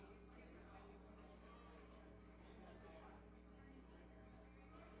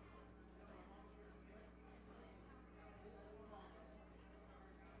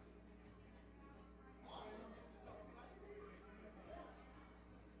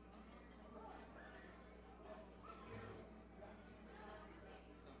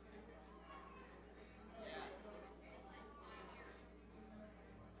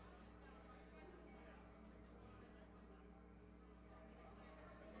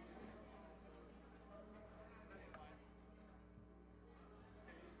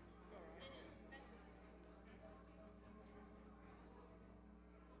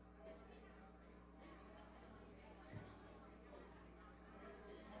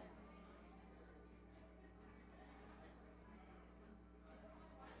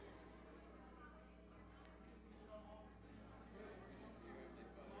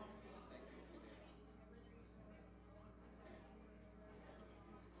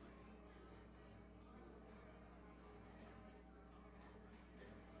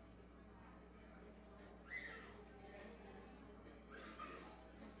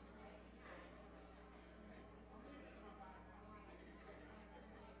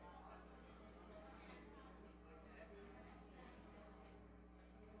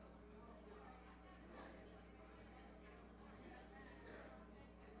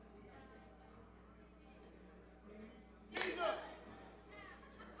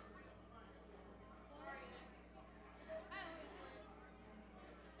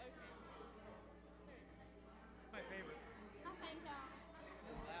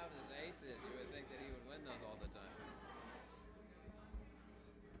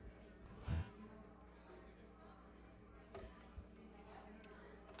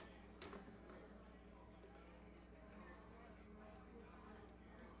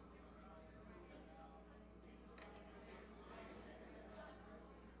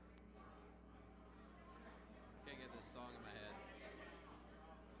song in my head.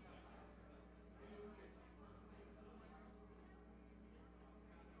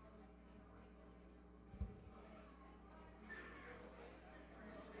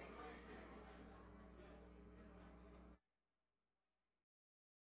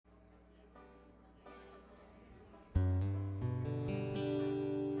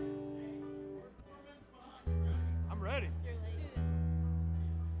 I'm ready.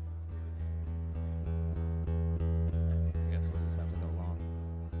 I guess we'll just have to go long.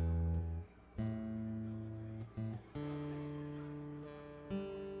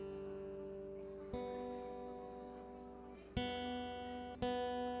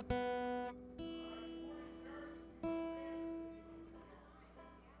 Your ears on. Yeah,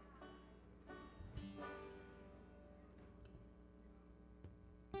 there you go.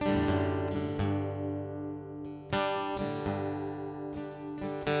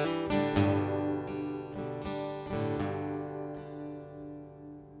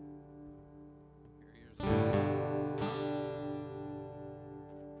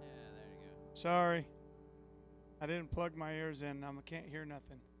 Sorry. I didn't plug my ears in. I can't hear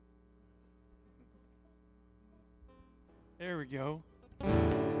nothing. There we go.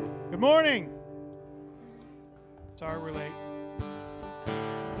 Good morning. Sorry we're late.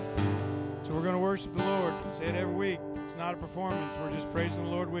 So we're going to worship the Lord. Say it every week. It's not a performance. We're just praising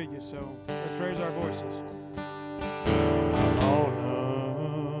the Lord with you. So let's raise our voices. Call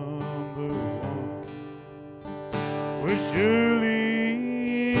number one will surely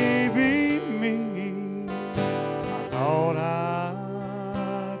be me. I thought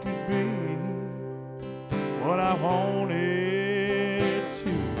I could be what I wanted to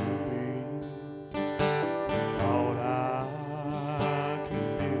be. Thought I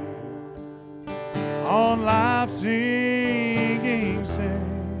could live on life's sinking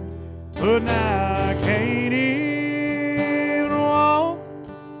sand, but now I can't even walk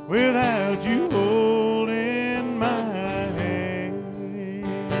without you holding my hand.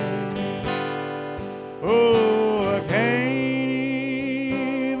 Oh, I can't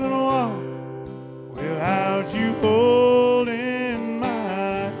even walk without you holding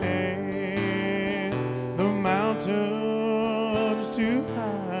my hand. The mountain's too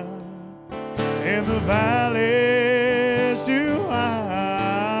high and the valley's too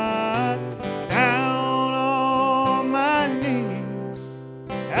high. Down on my knees,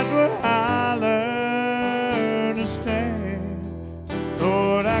 that's where I learn to stand.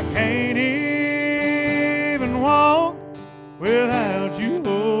 Lord, I can't even walk without you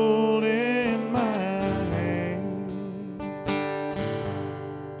holding my hand.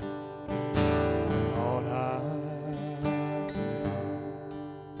 Lord,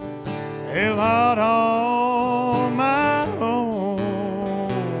 a lot on my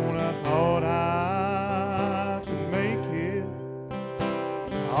own. I thought I could make it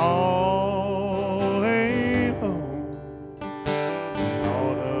all alone.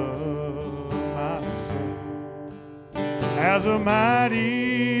 Thought of myself as a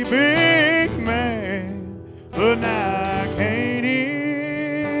mighty big man, but now I can't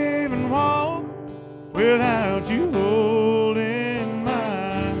even walk without you holding my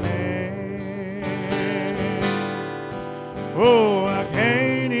hand. Oh, I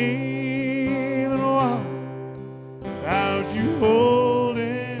can't even walk without you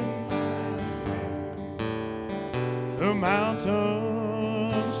holding my hand. The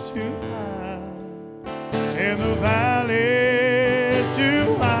mountain's too high and the valley's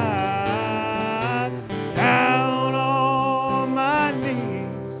too wide. Down on my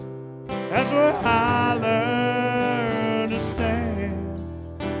knees, that's where I learn to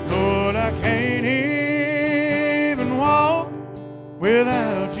stand. Lord, I can't even walk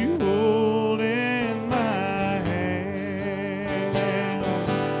without you holding my hand.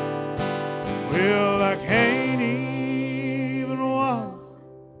 Well, I can't even walk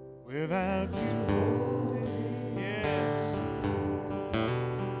without you holding. Yes.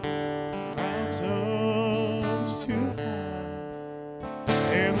 Mountains too high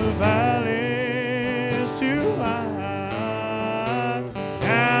and the valley's too wide.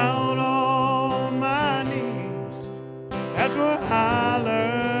 Down on my knees, that's where I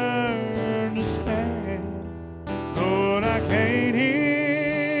learn to stand. Lord, I can't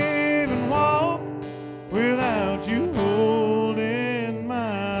even walk without you holding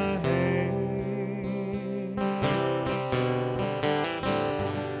my hand.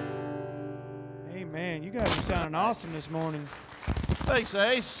 Amen. You guys are sounding awesome this morning. Thanks,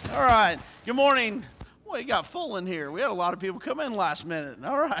 Ace. All right. Good morning. Well, you got full in here. We had a lot of people come in last minute.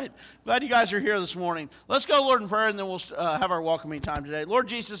 All right. Glad you guys are here this morning. Let's go, Lord, in prayer, and then we'll have our welcoming time today. Lord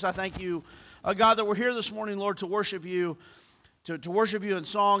Jesus, I thank you God, that we're here this morning, Lord, to worship you, to worship you in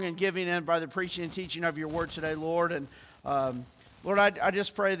song and giving and by the preaching and teaching of your word today, Lord. And Lord, I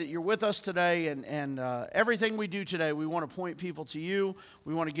just pray that you're with us today, and everything we do today, we want to point people to you.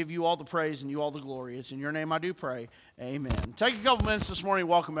 We want to give you all the praise and you all the glory. It's in your name I do pray. Amen. Take a couple minutes this morning.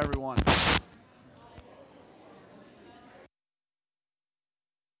 Welcome, everyone.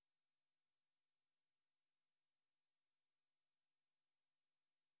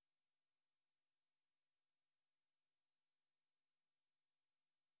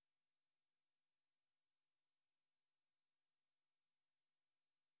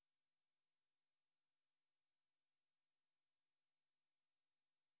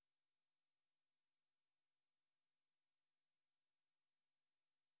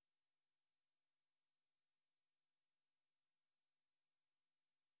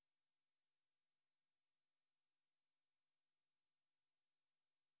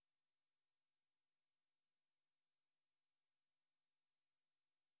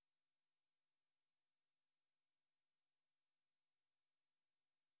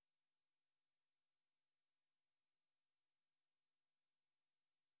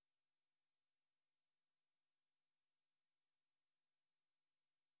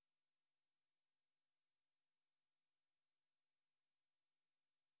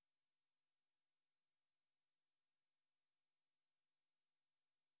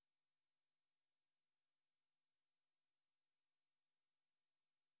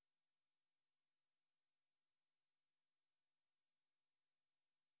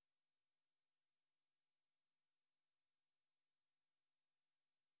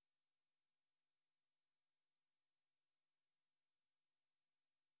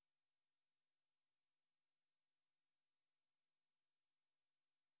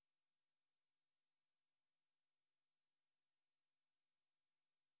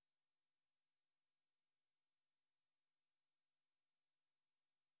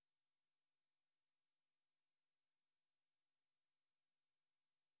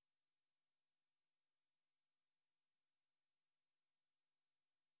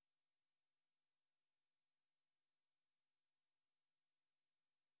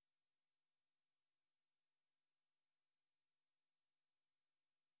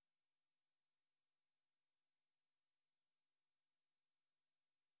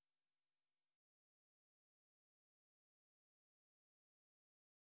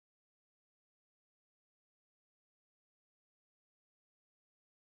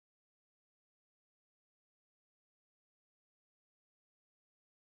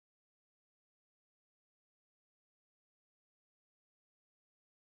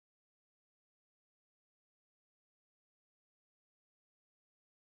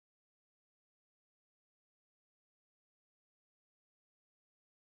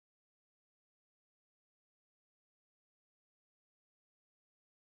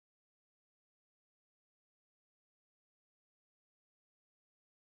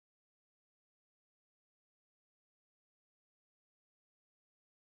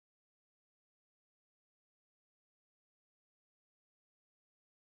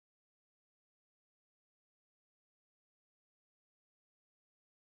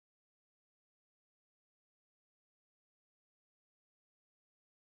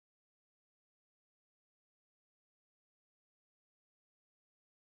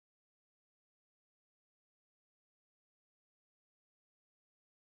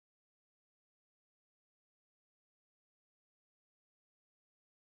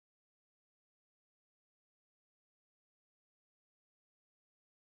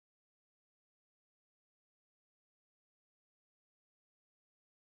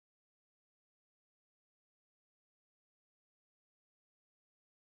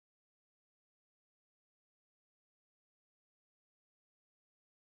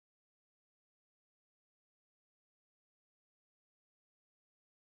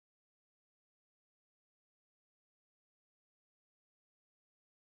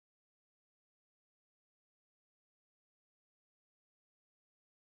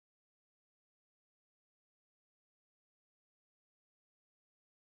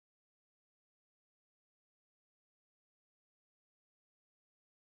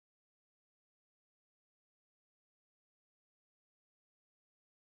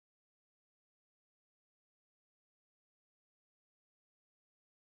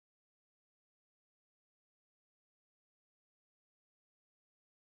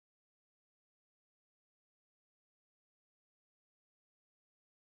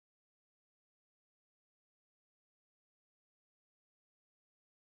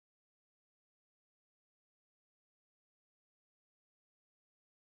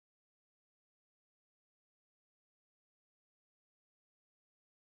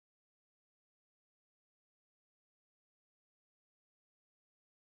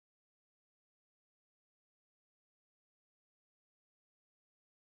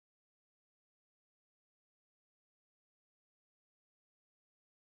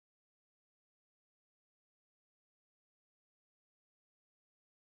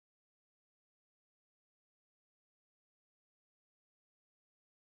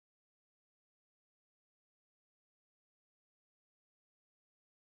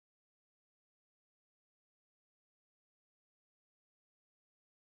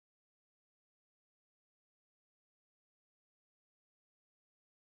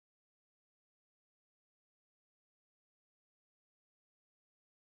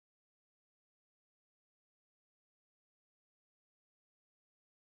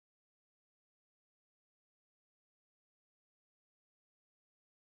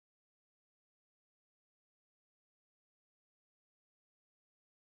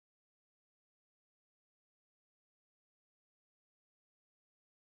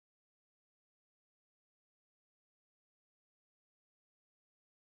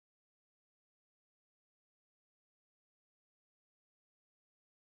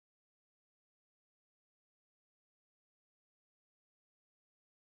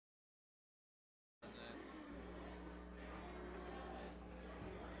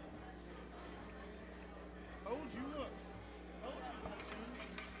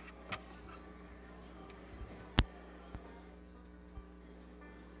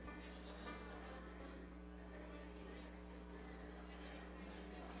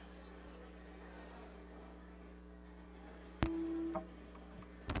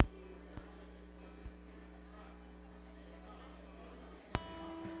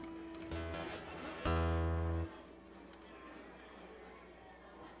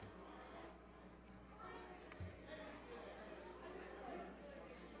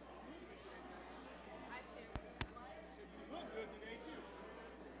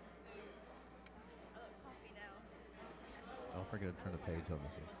 Don't forget to turn the page on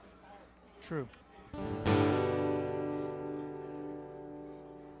this one. True.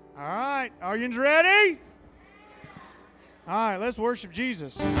 All right, are you ready? All right, let's worship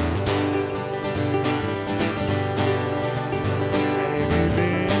Jesus. Have you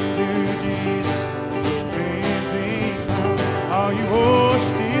been to Jesus? Cleansing power? Are you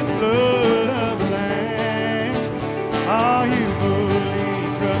washed in the blood of the Lamb? Are you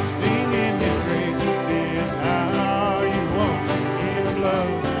fully trusting in His grace? This how you washed in the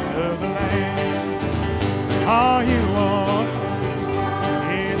blood of the Lamb? Are you washed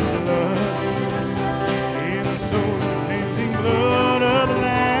in the blood, in the soul cleansing blood of the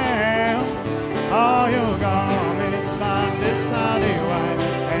Lamb? Are your garments spotlessly white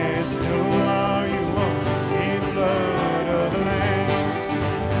as snow? Are you washed in the blood of the Lamb?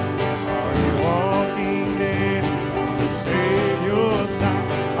 Are you walking there to save your sight?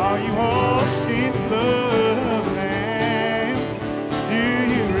 Are you washed in the blood of the Lamb? Do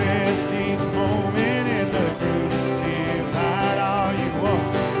you rest each moment in the crucified? Are you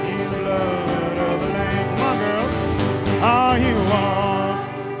washed in the blood of the Lamb? Come on, girls. Are you washed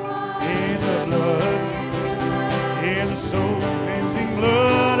in the blood, in the soul cleansing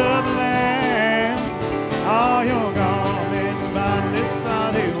blood of the Lamb? Are your garments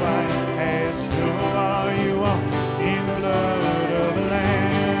spotlessly white as snow? Are you washed in the blood of the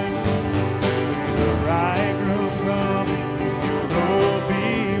Lamb? When the bridegroom comes, your robe be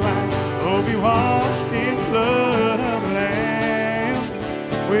white, oh, be washed in the blood of the Lamb.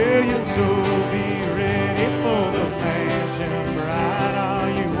 Will your soul be ready for the mansion bride? Are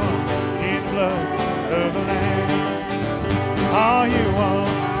you washed in the blood of the Lamb? Are you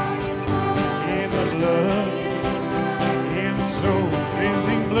washed in the blood, in the soul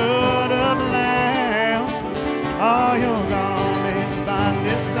cleansing blood of the Lamb? Are your garments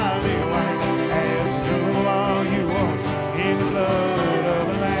spotlessly white as snow? Are you washed in the blood of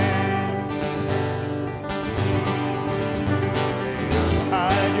the Lamb?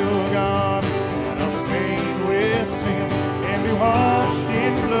 Hide your garments that are stained with sin and be washed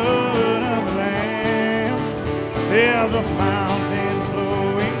in the blood of the Lamb. There's a fountain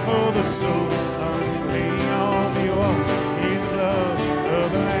flowing for the soul unclean. I'll be washed in the blood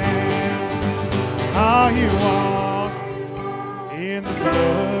of the Lamb. Are you washed in the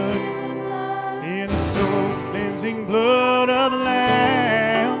blood, in the soul cleansing blood of the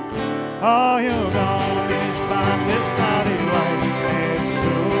Lamb? Are your garments spotlessly white as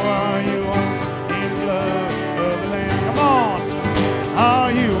snow? Are you washed in the blood of the Lamb? Come on.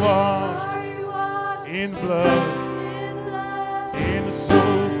 Are you washed in the blood, in the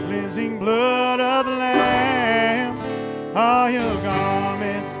soul cleansing blood of the Lamb? Are your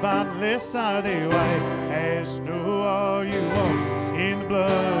garments spotlessly white as snow? Are you washed in the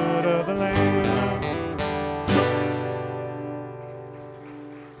blood of the Lamb?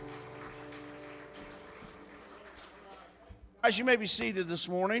 Guys, you may be seated this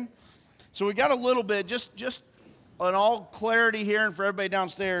morning. So we got a little bit, just in all clarity here and for everybody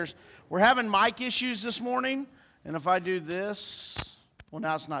downstairs, we're having mic issues this morning. And if I do this, well,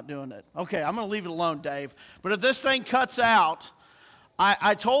 now it's not doing it. Okay, I'm going to leave it alone, Dave. But if this thing cuts out,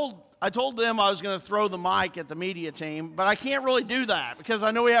 I told them I was going to throw the mic at the media team, but I can't really do that because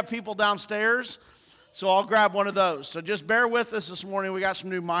I know we have people downstairs. So I'll grab one of those. So just bear with us this morning. We got some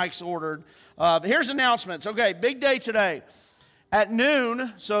new mics ordered. Here's announcements. Okay, big day today. At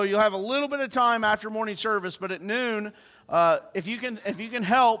noon, so you'll have a little bit of time after morning service, but at noon, if you can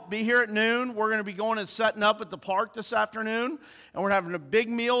help, be here at noon. We're going to be going and setting up at the park this afternoon, and we're having a big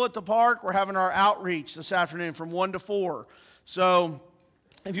meal at the park. We're having our outreach this afternoon from 1 to 4. So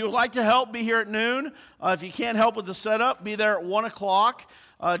if you would like to help, be here at noon. If you can't help with the setup, be there at 1 o'clock.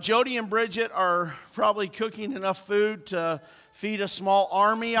 Jody and Bridget are probably cooking enough food to feed a small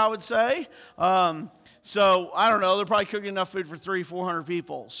army, I would say. So, I don't know, they're probably cooking enough food for 300-400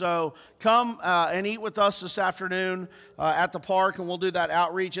 people. So, come and eat with us this afternoon at the park, and we'll do that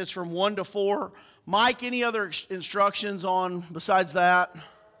outreach. It's from 1 to 4. Mike, any other instructions on besides that?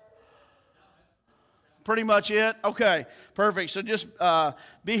 pretty much it? Okay, perfect. So just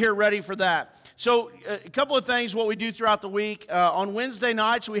be here ready for that. So a couple of things, what we do throughout the week. On Wednesday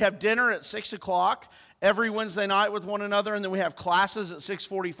nights, we have dinner at 6 o'clock every Wednesday night with one another, and then we have classes at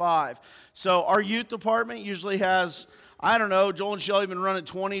 6:45. So our youth department usually has, I don't know, Joel and Shelly have been running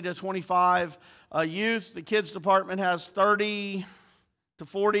 20 to 25 youth. The kids department has 30 to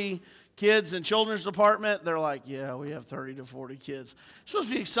 40 kids. In children's department, they're like, yeah, we have 30 to 40 kids. You're supposed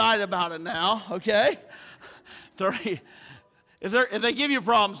to be excited about it now, okay? 30. If they give you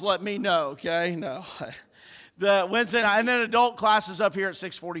problems, let me know, okay? No. The Wednesday night, and then adult classes up here at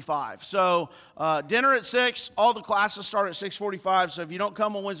 6:45. So dinner at 6, all the classes start at 6:45. So if you don't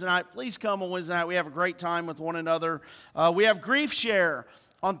come on Wednesday night, please come on Wednesday night. We have a great time with one another. We have grief share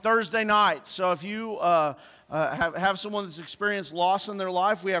on Thursday nights. So if you have someone that's experienced loss in their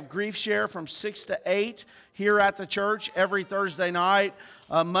life, we have grief share from 6 to 8 here at the church every Thursday night.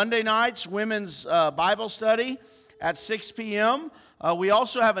 Monday nights, women's Bible study at 6 p.m. We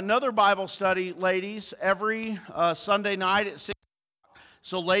also have another Bible study, ladies, every Sunday night at 6.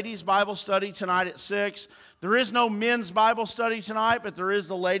 So ladies' Bible study tonight at 6. There is no men's Bible study tonight, but there is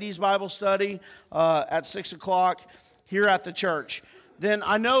the ladies' Bible study at 6 o'clock here at the church. Then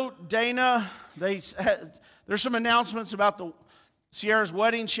I know Dana, there's some announcements about the Sierra's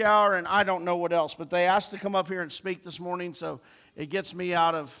wedding shower, and I don't know what else, but they asked to come up here and speak this morning, so it gets me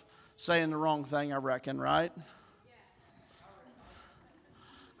out of saying the wrong thing, I reckon, right?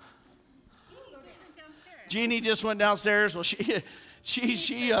 Jeannie just went downstairs. Well,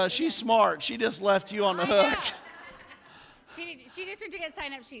 she's smart. She just left you on the hook. She just went to get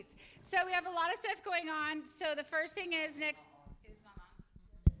sign-up sheets. So we have a lot of stuff going on. So the first thing is next.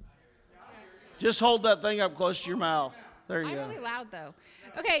 Just hold that thing up close to your mouth. There you go. I'm really loud though.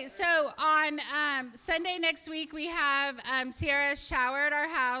 Okay, so on Sunday next week we have Sierra's shower at our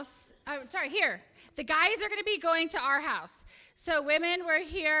house. Here. The guys are going to be going to our house. So women, we're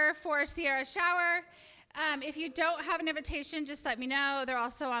here for Sierra's shower. If you don't have an invitation, just let me know. They're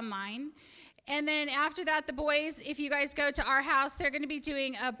also online. And then after that, the boys, if you guys go to our house, they're going to be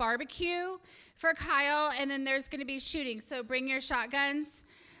doing a barbecue for Kyle, and then there's going to be shooting. So bring your shotguns.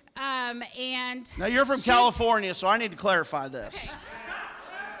 And now you're from California, so I need to clarify this.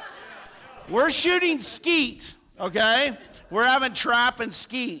 We're shooting skeet, okay? We're having trap and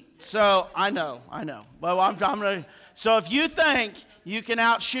skeet. So I know. Well, I'm gonna. So if you think you can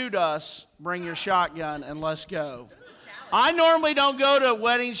outshoot us, bring your shotgun and let's go. I normally don't go to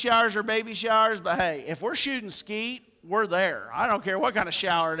wedding showers or baby showers, but hey, if we're shooting skeet, we're there. I don't care what kind of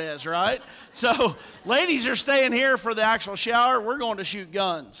shower it is, right? So ladies are staying here for the actual shower. We're going to shoot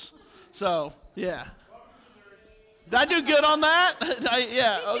guns. So, yeah. Did I do good on that?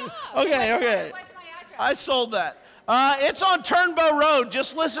 Yeah. Okay. What's my address? I sold that. It's on Turnbow Road.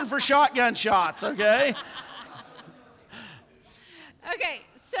 Just listen for shotgun shots, okay? Okay,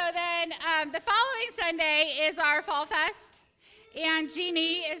 so then the following Sunday is our Fall Fest, and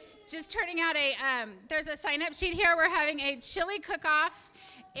Jeannie is just turning out there's a sign-up sheet here. We're having a chili cook-off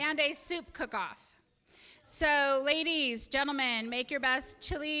and a soup cook-off. So ladies, gentlemen, make your best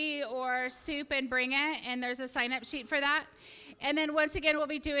chili or soup and bring it, and there's a sign-up sheet for that. And then once again, we'll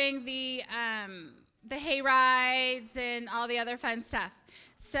be doing the hay rides and all the other fun stuff.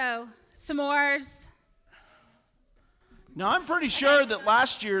 So s'mores. Now, I'm pretty sure that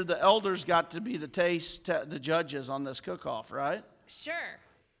last year the elders got to be the judges on this cook-off, right? Sure.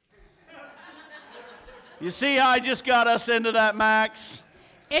 You see how I just got us into that, Max?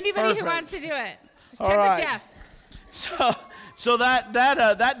 Anybody Perfect. who wants to do it, just All check right. with Jeff. So that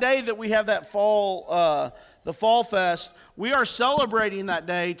day that we have that the Fall Fest, we are celebrating that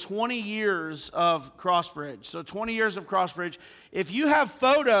day 20 years of Crossbridge. So 20 years of Crossbridge. If you have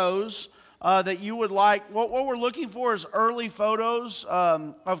photos that you would like, what we're looking for is early photos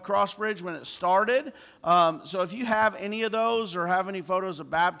of Crossbridge when it started. So if you have any of those or have any photos of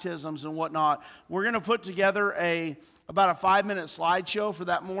baptisms and whatnot, we're going to put together about a 5-minute slideshow for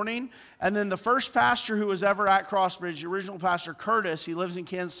that morning. And then the first pastor who was ever at Crossbridge, the original pastor Curtis, he lives in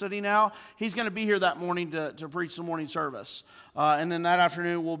Kansas City now, he's going to be here that morning to preach the morning service. And then that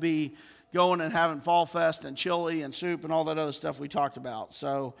afternoon we'll be going and having Fall Fest and chili and soup and all that other stuff we talked about.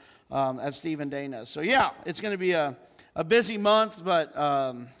 So at Steve and Dana's. So yeah, it's going to be a busy month, but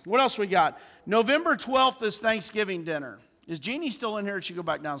what else we got? November 12th is Thanksgiving dinner. Is Jeannie still in here or did she go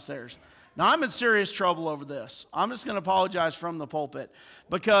back downstairs? Now, I'm in serious trouble over this. I'm just going to apologize from the pulpit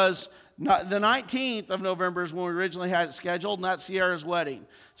because the 19th of November is when we originally had it scheduled, and that's Sierra's wedding.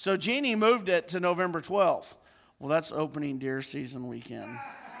 So Jeannie moved it to November 12th. Well, that's opening deer season weekend.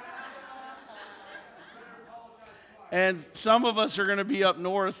 And some of us are going to be up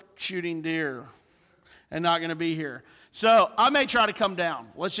north shooting deer. and not going to be here. So I may try to come down.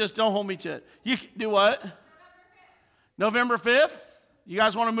 Let's just don't hold me to it. You can do what? November 5th? You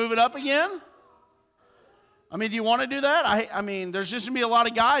guys want to move it up again? I mean, do you want to do that? I mean, there's just going to be a lot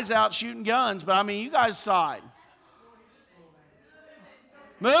of guys out shooting guns, but I mean, you guys decide.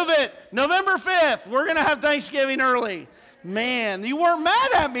 Move it. November 5th. We're going to have Thanksgiving early. Man, you weren't mad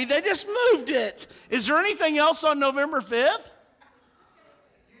at me. They just moved it. Is there anything else on November 5th?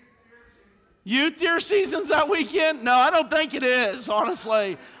 Youth Deer Season's that weekend? No, I don't think it is,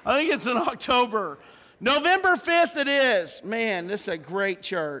 honestly. I think it's in October. November 5th it is. Man, this is a great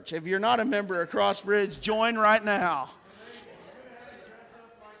church. If you're not a member of Crossbridge, join right now.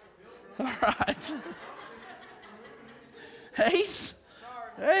 All right. Ace?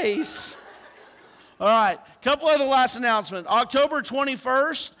 Ace. All right, a couple of the last announcements. October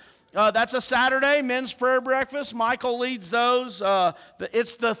 21st, that's a Saturday, men's prayer breakfast. Michael leads those.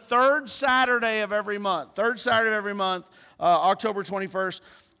 It's the third Saturday of every month. October 21st.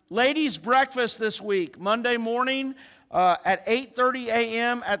 Ladies' breakfast this week, Monday morning at 8:30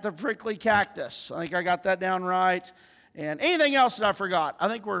 a.m. at the Prickly Cactus. I think I got that down right. And anything else that I forgot? I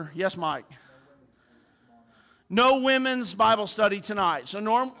think yes, Mike. No women's Bible study tonight.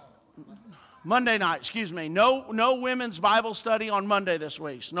 So Monday night, excuse me. No women's Bible study on Monday this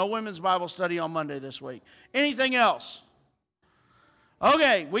week. So no women's Bible study on Monday this week. Anything else?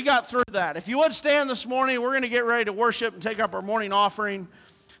 Okay, we got through that. If you would stand this morning, we're going to get ready to worship and take up our morning offering.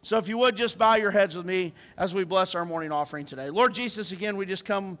 So if you would just bow your heads with me as we bless our morning offering today. Lord Jesus, again, we just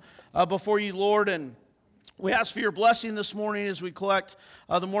come before you, Lord, and we ask for your blessing this morning as we collect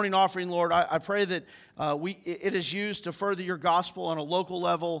the morning offering, Lord. I pray that it is used to further your gospel on a local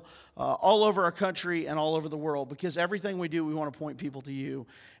level all over our country and all over the world, because everything we do, we want to point people to you.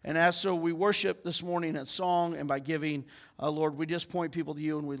 And as so we worship this morning in song and by giving, Lord, we just point people to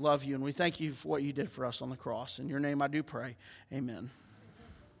you, and we love you, and we thank you for what you did for us on the cross. In your name I do pray. Amen.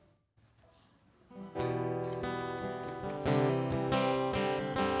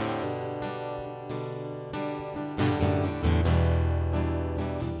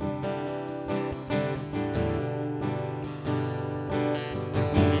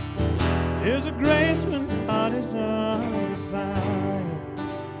 There's a grace when the heart is under fire.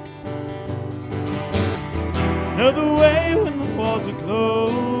 Another way when the walls are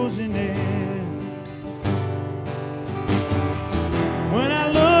closing in. When I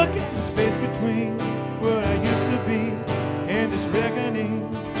look at the space between where I used to be and this reckoning,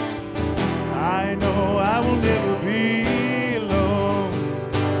 I know I will never be alone.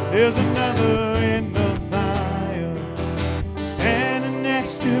 There's another in the fire standing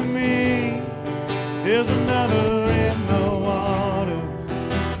next to me. There's another in the waters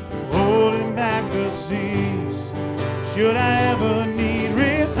holding back the seas. Should I ever need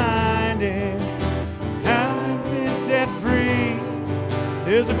reminding how to be set free?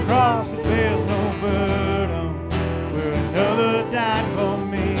 There's a cross that bears no burden, where another died for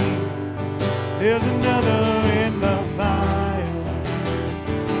me. There's another in the fire.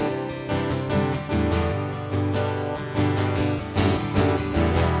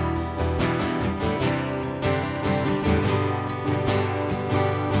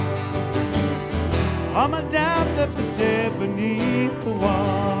 All my doubt left the dead beneath the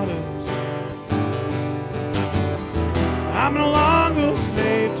waters. I'm no longer a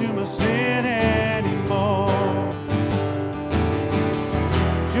slave to my sin anymore.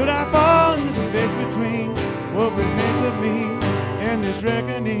 Should I fall in the space between what remains of me and this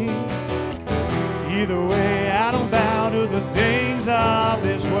reckoning? Either way, I don't bow to the things of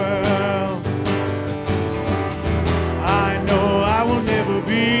this world. I know I will never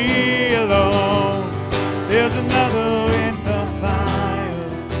be alone. There's another in the fire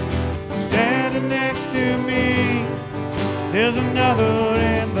standing next to me. There's another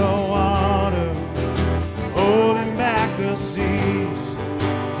in the water holding back the seas.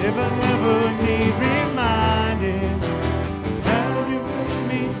 If I never need reminding, how you set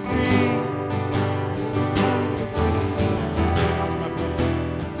me free. That's my place.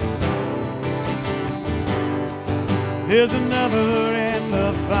 There's another in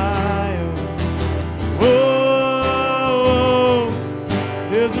the fire. Whoa,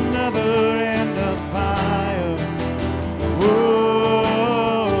 there's another in the fire.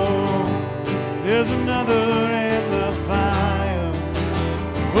 Whoa, there's another in the fire.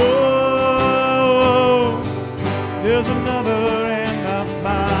 Whoa, there's another in the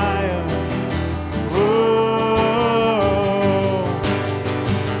fire. Whoa,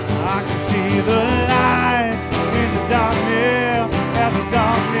 I can see the lights in the darkness as the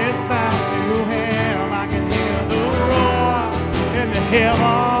darkness finds to him. I can hear the roar in the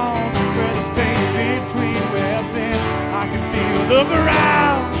heavens where the space between. Look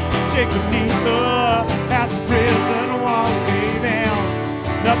around, shake beneath us as the prison walls cave in.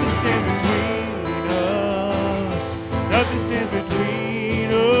 Nothing stands between us. Nothing stands between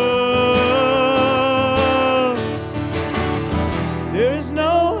us. There is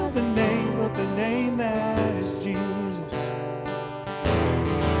no other name but the name that is Jesus,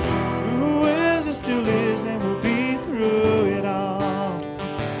 who is and still is and will be through it all.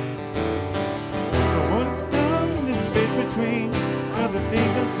 So when I'm in this space between the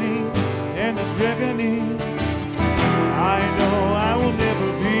things I've seen and this reckoning, I know I will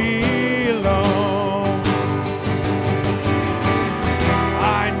never be alone.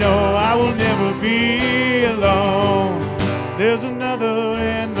 I know I will never be alone. There's another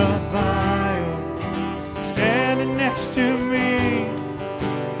in the fire standing next to me.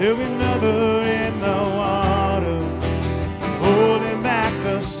 There'll be another in the water holding back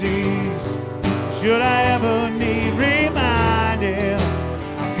the seas. Should I ever need reminding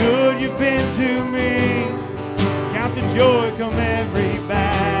how good you've been to me, count the joy come every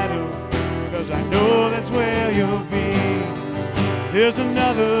battle, 'cause I know that's where you'll be. There's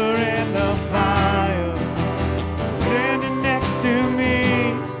another in the fire standing next to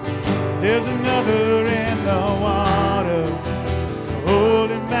me. There's another in the water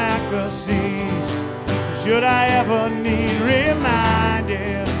holding back the seas. Should I ever need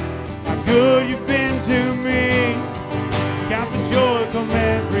reminding how good you've been to me, count the joy come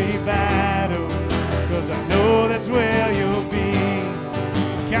every battle, 'cause I know that's where you'll be.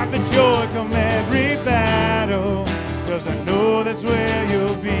 Count the joy come every battle, 'cause I know that's where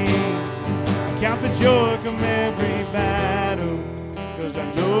you'll be. Count the joy come every battle, 'cause I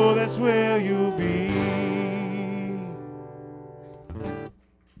know that's where you'll be.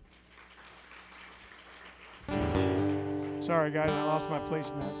 Sorry guys, I lost my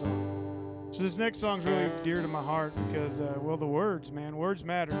place in that song. So this next song's really dear to my heart because, well, the words, man. Words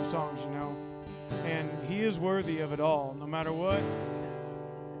matter in songs, you know. And he is worthy of it all, no matter what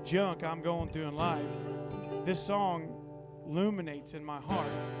junk I'm going through in life. This song illuminates in my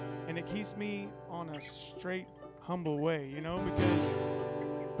heart, and it keeps me on a straight, humble way, you know, because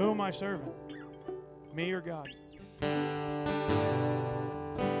who am I serving? Me or God?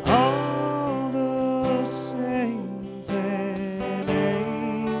 All the saints and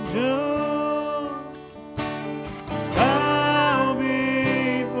angels bow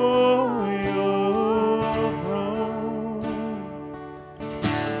before your throne.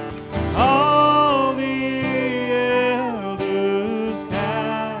 All the elders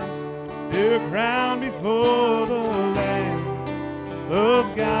cast their crown before the Lamb of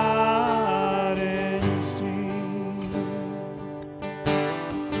God and sing,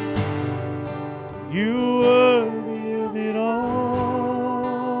 you worthy of it all.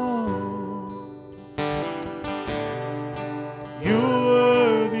 You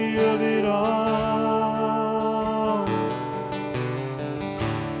worthy of it all.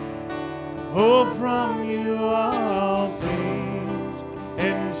 For from you are all things,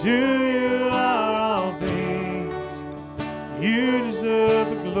 and to you are all things. You deserve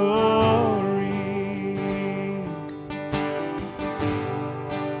the glory.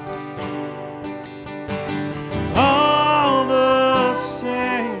 All the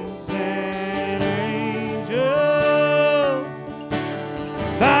saints and angels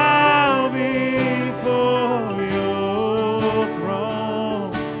bow before your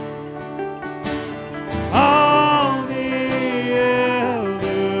throne. All the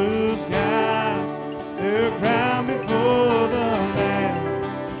elders cast their crown before the Lamb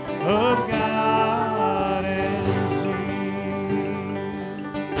of God and sing,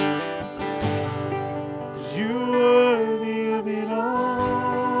 'cause you worthy of it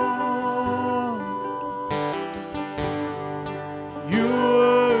all. You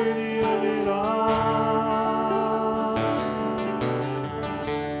worthy of it all.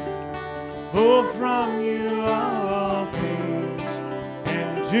 For from you are all things,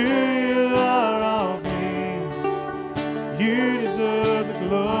 and to you are all things. You deserve the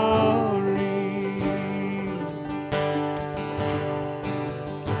glory.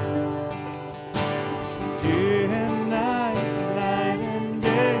 Day and night, night and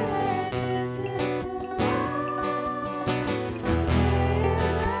day.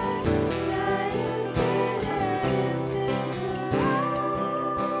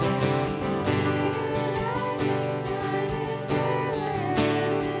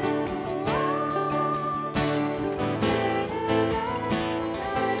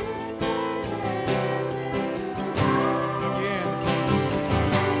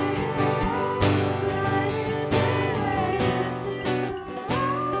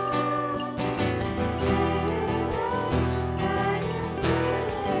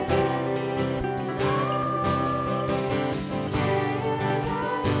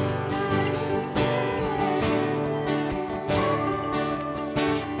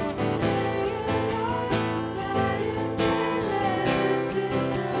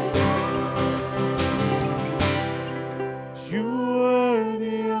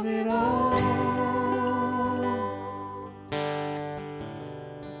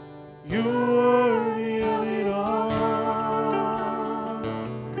 You're worthy of it all.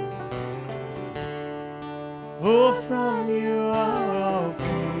 For from you are all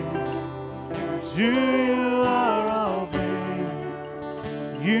things, to you are all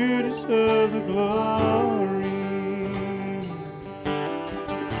things. You deserve the glory.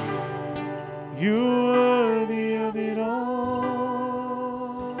 You're worthy of it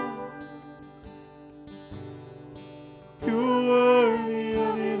all. You're worthy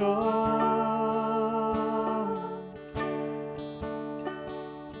of it all.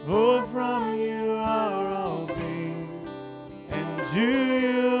 For from you are all things, and to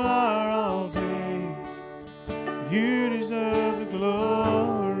you are all things. You deserve the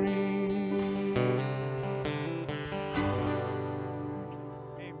glory.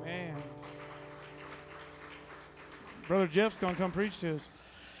 Amen. Brother Jeff's going to come preach to us.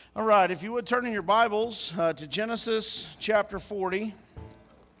 All right, if you would turn in your Bibles to Genesis chapter 40.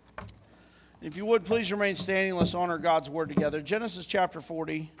 If you would, please remain standing. Let's honor God's word together. Genesis chapter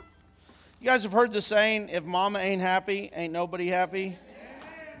 40. You guys have heard the saying, if mama ain't happy, ain't nobody happy?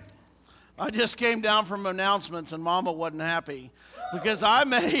 I just came down from announcements and mama wasn't happy because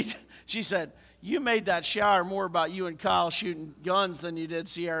she said, you made that shower more about you and Kyle shooting guns than you did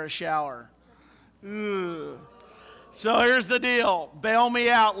Sierra's shower. Ooh. So here's the deal. Bail me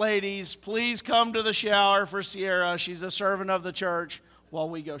out, ladies. Please come to the shower for Sierra. She's a servant of the church while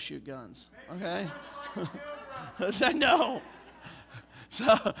we go shoot guns. Okay? No. So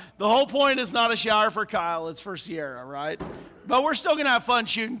the whole point is not a shower for Kyle. It's for Sierra, right? But we're still going to have fun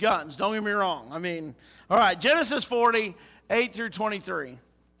shooting guns. Don't get me wrong. I mean, all right. Genesis 40, 8 through 23.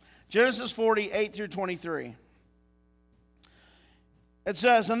 Genesis 40, 8 through 23. It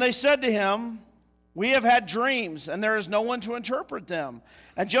says, and they said to him, we have had dreams, and there is no one to interpret them.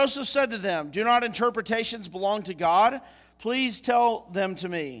 And Joseph said to them, do not interpretations belong to God? Please tell them to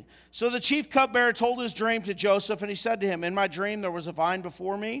me. So the chief cupbearer told his dream to Joseph, and he said to him, in my dream there was a vine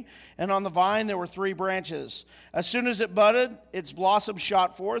before me, and on the vine there were 3 branches. As soon as it budded, its blossoms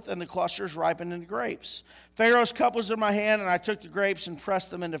shot forth, and the clusters ripened into grapes. Pharaoh's cup was in my hand, and I took the grapes and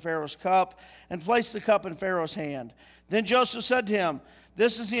pressed them into Pharaoh's cup, and placed the cup in Pharaoh's hand. Then Joseph said to him,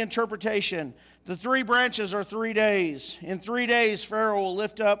 this is the interpretation. The 3 branches are 3 days. In 3 days Pharaoh will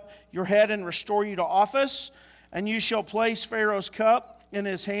lift up your head and restore you to office, and you shall place Pharaoh's cup in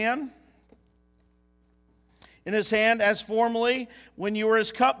his hand as formerly when you were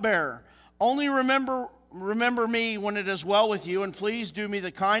his cupbearer. Only remember me when it is well with you, and please do me the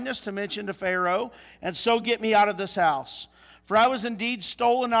kindness to mention to Pharaoh, and so get me out of this house. For I was indeed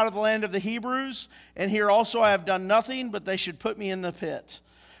stolen out of the land of the Hebrews, and here also I have done nothing, but they should put me in the pit.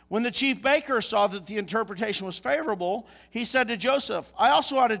 When the chief baker saw that the interpretation was favorable, he said to Joseph, I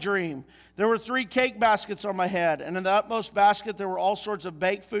also had a dream. There were 3 cake baskets on my head, and in the utmost basket there were all sorts of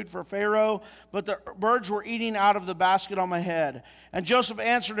baked food for Pharaoh, but the birds were eating out of the basket on my head. And Joseph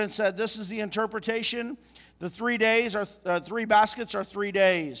answered and said, this is the interpretation. The 3 baskets are 3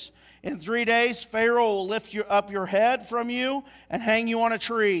 days. In 3 days Pharaoh will lift up your head from you and hang you on a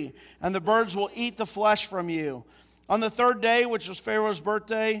tree, and the birds will eat the flesh from you. On the 3rd day, which was Pharaoh's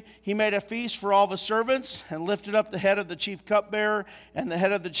birthday, he made a feast for all of his servants and lifted up the head of the chief cupbearer and the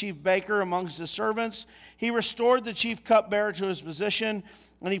head of the chief baker amongst his servants. He restored the chief cupbearer to his position,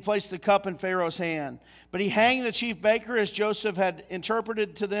 and he placed the cup in Pharaoh's hand. But he hanged the chief baker as Joseph had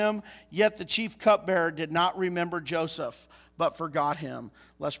interpreted to them, yet the chief cupbearer did not remember Joseph, but forgot him.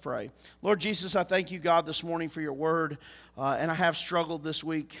 Let's pray. Lord Jesus, I thank you, God, this morning for your word. And I have struggled this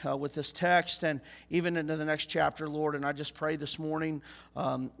week with this text and even into the next chapter, Lord. And I just pray this morning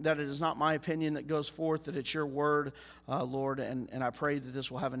that it is not my opinion that goes forth, that it's your word, Lord. And I pray that this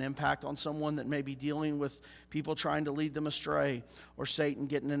will have an impact on someone that may be dealing with people trying to lead them astray or Satan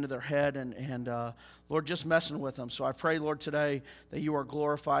getting into their head and Lord, just messing with them. So I pray, Lord, today that you are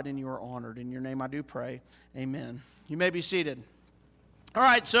glorified and you are honored. In your name I do pray. Amen. You may be seated. All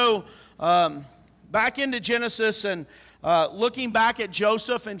right, so back into Genesis and looking back at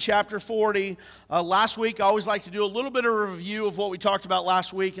Joseph in chapter 40. Last week, I always like to do a little bit of a review of what we talked about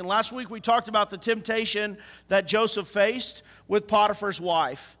last week. And last week, we talked about the temptation that Joseph faced with Potiphar's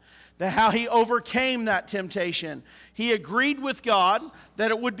wife, how he overcame that temptation. He agreed with God that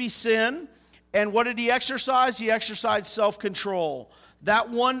it would be sin. And what did he exercise? He exercised self-control. The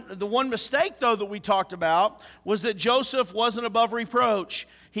one mistake, though, that we talked about was that Joseph wasn't above reproach.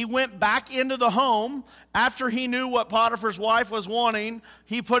 He went back into the home after he knew what Potiphar's wife was wanting.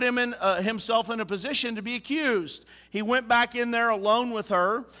 He put himself in a position to be accused. He went back in there alone with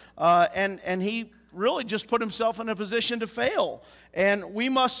her, and he really just put himself in a position to fail. And we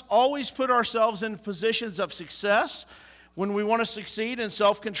must always put ourselves in positions of success. when we want to succeed in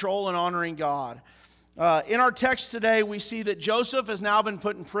self-control and honoring God. In our text today, we see that Joseph has now been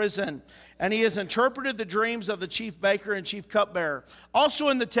put in prison, and he has interpreted the dreams of the chief baker and chief cupbearer. Also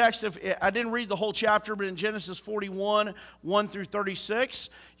in the text, I didn't read the whole chapter, but in Genesis 41, 1 through 36,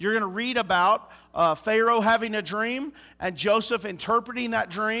 you're going to read about Pharaoh having a dream and Joseph interpreting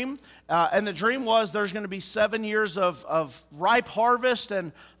that dream. And the dream was there's going to be 7 years of ripe harvest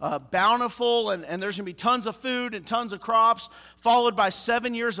and bountiful, and there's going to be tons of food and tons of crops, followed by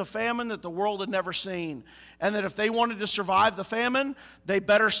 7 years of famine that the world had never seen. And that if they wanted to survive the famine, they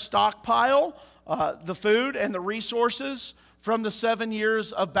better stockpile the food and the resources from the 7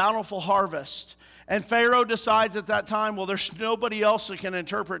 years of bountiful harvest. And Pharaoh decides at that time, well, there's nobody else that can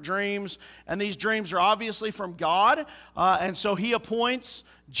interpret dreams, and these dreams are obviously from God. And so he appoints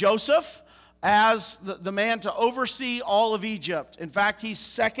Joseph as the man to oversee all of Egypt. In fact, he's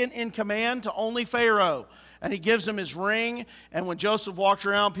second in command to only Pharaoh. And he gives him his ring, and when Joseph walked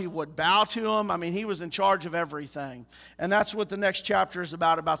around, people would bow to him. I mean, he was in charge of everything. And that's what the next chapter is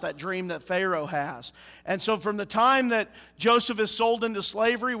about that dream that Pharaoh has. And so from the time that Joseph is sold into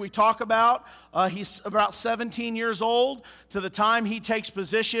slavery, we talk about, he's about 17 years old, to the time he takes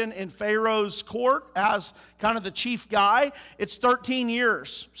position in Pharaoh's court as kind of the chief guy, it's 13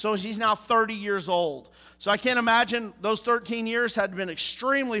 years. So he's now 30 years old. So I can't imagine those 13 years had been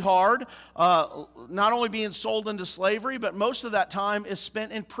extremely hard, not only being sold into slavery, but most of that time is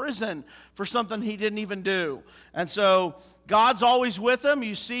spent in prison for something he didn't even do. And so God's always with him.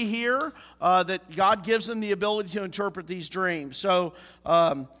 You see here that God gives him the ability to interpret these dreams. So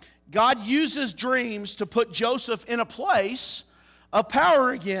God uses dreams to put Joseph in a place of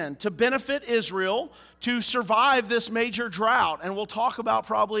power again, to benefit Israel, to survive this major drought. And we'll talk about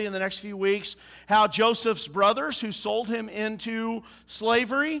probably in the next few weeks how Joseph's brothers who sold him into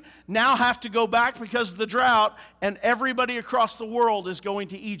slavery now have to go back because of the drought, and everybody across the world is going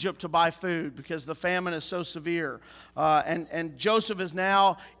to Egypt to buy food because the famine is so severe. And Joseph is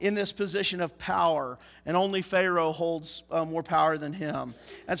now in this position of power, and only Pharaoh holds more power than him.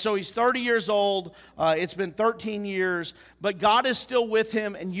 And so he's 30 years old. It's been 13 years, but God is still with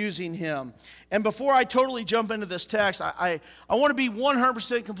him and using him. And before I totally jump into this text, I want to be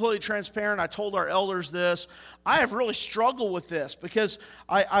 100% completely transparent. I told our elders this. I have really struggled with this because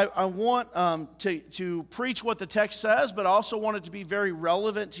I want to preach what the text says, but I also want it to be very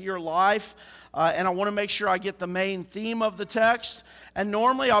relevant to your life. And I want to make sure I get the main theme of the text. And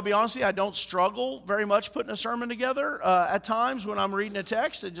normally, I'll be honest with you, I don't struggle very much putting a sermon together. At times when I'm reading a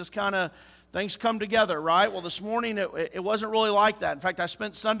text, it just kind of, things come together, right? Well, this morning, it wasn't really like that. In fact, I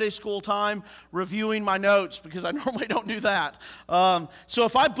spent Sunday school time reviewing my notes because I normally don't do that. So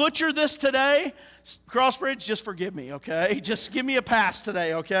if I butcher this today, Crossbridge, just forgive me, okay? Just give me a pass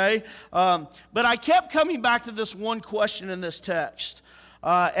today, okay? But I kept coming back to this one question in this text,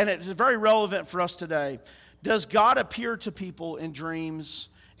 and it's very relevant for us today. Does God appear to people in dreams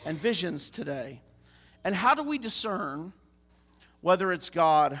and visions today? And how do we discern whether it's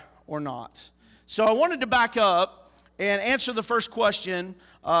God or not? So I wanted to back up and answer the first question.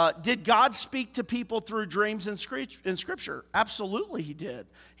 Did God speak to people through dreams in Scripture? Absolutely he did.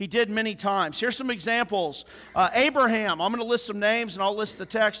 He did many times. Here's some examples. Abraham. I'm going to list some names and I'll list the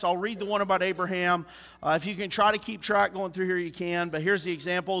text. I'll read the one about Abraham. If you can try to keep track going through here, you can. But here's the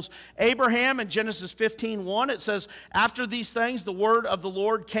examples. Abraham in Genesis 15:1, it says, "After these things, the word of the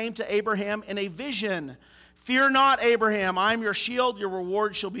Lord came to Abraham in a vision. Fear not, Abraham, I am your shield, your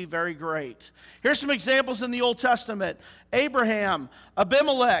reward shall be very great." Here's some examples in the Old Testament. Abraham,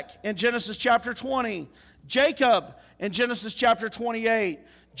 Abimelech in Genesis chapter 20, Jacob in Genesis chapter 28,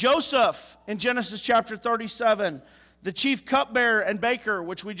 Joseph in Genesis chapter 37, the chief cupbearer and baker,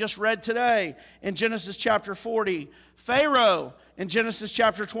 which we just read today in Genesis chapter 40, Pharaoh in Genesis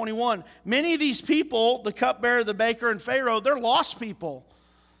chapter 21. Many of these people, the cupbearer, the baker, and Pharaoh, they're lost people.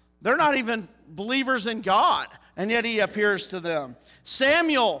 They're not even believers in God, and yet he appears to them.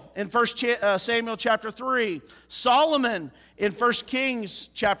 Samuel in 1 Samuel chapter 3. Solomon in 1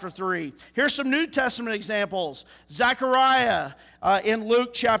 Kings chapter 3. Here's some New Testament examples. Zechariah in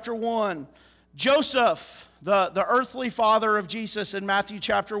Luke chapter 1. Joseph, the earthly father of Jesus in Matthew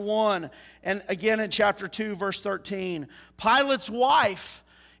chapter 1, and again in chapter 2, verse 13. Pilate's wife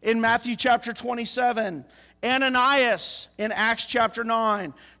in Matthew chapter 27. Ananias in Acts chapter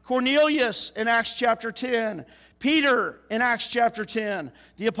 9. Cornelius in Acts chapter 10. Peter in Acts chapter 10.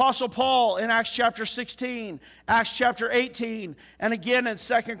 The Apostle Paul in Acts chapter 16. Acts chapter 18. And again in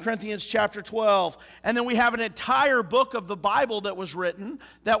 2 Corinthians chapter 12. And then we have an entire book of the Bible that was written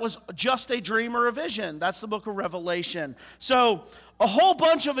that was just a dream or a vision. That's the book of Revelation. So a whole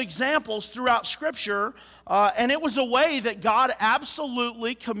bunch of examples throughout Scripture, and it was a way that God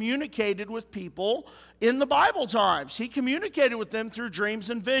absolutely communicated with people in the Bible times. He communicated with them through dreams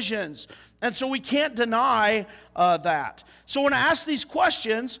and visions. And so we can't deny that. So when I ask these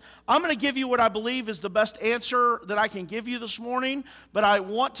questions, I'm going to give you what I believe is the best answer that I can give you this morning, but I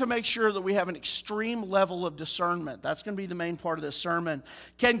want to make sure that we have an extreme level of discernment. That's going to be the main part of this sermon.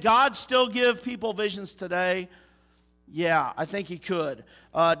 Can God still give people visions today? Yeah, I think He could.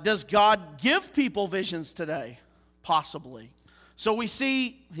 Does God give people visions today? Possibly. So we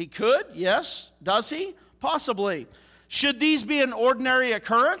see He could, yes. Does He? Possibly. Should these be an ordinary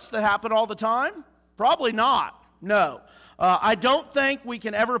occurrence that happen all the time? Probably not. No. I don't think we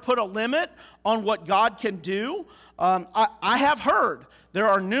can ever put a limit on what God can do. I have heard there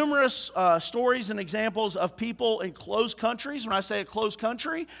are numerous stories and examples of people in closed countries. When I say a closed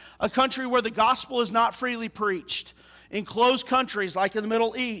country, a country where the gospel is not freely preached. In closed countries like in the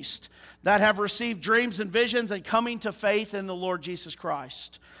Middle East that have received dreams and visions and coming to faith in the Lord Jesus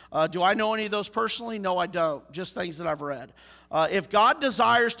Christ. Do I know any of those personally? No, I don't. Just things that I've read. If God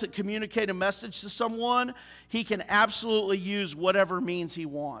desires to communicate a message to someone, He can absolutely use whatever means He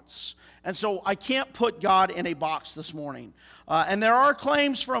wants. And so I can't put God in a box this morning. And there are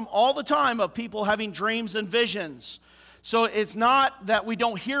claims from all the time of people having dreams and visions. So it's not that we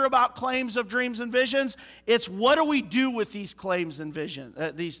don't hear about claims of dreams and visions. It's what do we do with these claims and visions,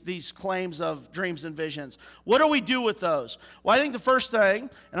 these claims of dreams and visions? What do we do with those? Well, I think the first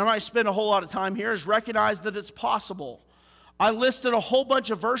thing, and I might spend a whole lot of time here, is recognize that it's possible. I listed a whole bunch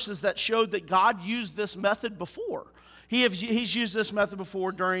of verses that showed that God used this method before. He's used this method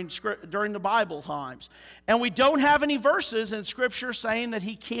before during the Bible times. And we don't have any verses in Scripture saying that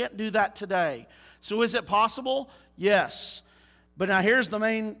He can't do that today. So is it possible? Yes. But now here's the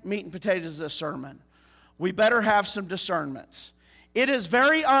main meat and potatoes of this sermon. We better have some discernment. It is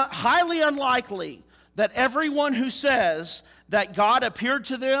very highly unlikely that everyone who says that God appeared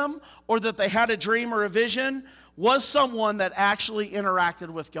to them or that they had a dream or a vision was someone that actually interacted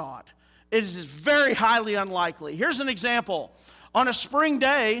with God. It is very highly unlikely. Here's an example. On a spring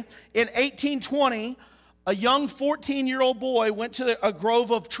day in 1820, a young 14-year-old boy went to a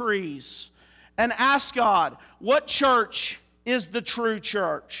grove of trees and asked God, what church is the true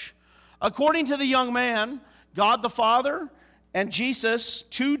church? According to the young man, God the Father and Jesus,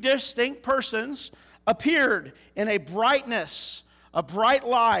 two distinct persons, appeared in a brightness, a bright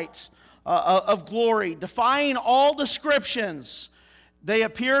light of glory, defying all descriptions. They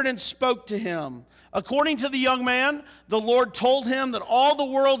appeared and spoke to him. According to the young man, the Lord told him that all the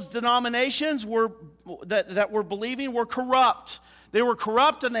world's denominations that were believing were corrupt. They were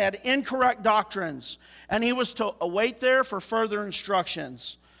corrupt and they had incorrect doctrines. And he was to await there for further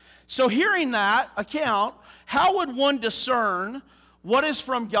instructions. So hearing that account, how would one discern what is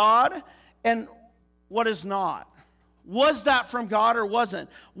from God and what is not? Was that from God or wasn't?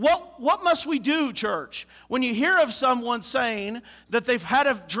 What must we do, church? When you hear of someone saying that they've had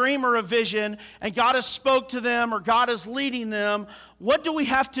a dream or a vision and God has spoke to them or God is leading them, what do we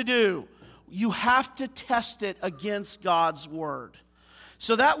have to do? You have to test it against God's word.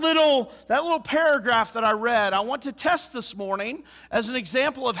 So that little paragraph that I read, I want to test this morning as an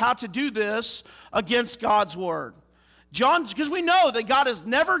example of how to do this against God's word. Because we know that God is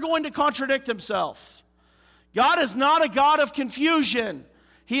never going to contradict himself. God is not a God of confusion.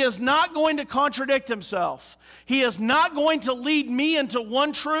 He is not going to contradict himself. He is not going to lead me into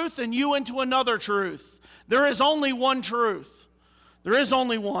one truth and you into another truth. There is only one truth. There is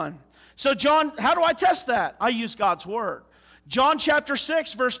only one. So John, how do I test that? I use God's word. John chapter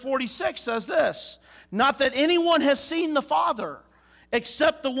 6 verse 46 says this, not that anyone has seen the Father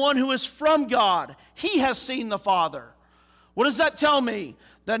except the one who is from God. He has seen the Father. What does that tell me?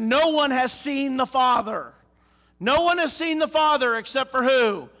 That no one has seen the Father. No one has seen the Father except for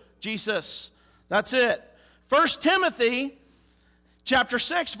who? Jesus. That's it. 1 Timothy chapter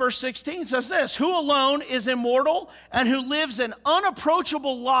 6 verse 16 says this, who alone is immortal and who lives in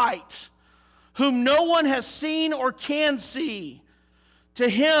unapproachable light, whom no one has seen or can see. To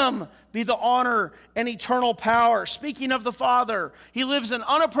him be the honor and eternal power. Speaking of the Father, he lives in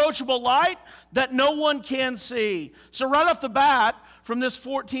unapproachable light that no one can see. So right off the bat, from this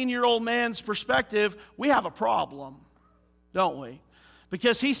 14-year-old man's perspective, we have a problem, don't we?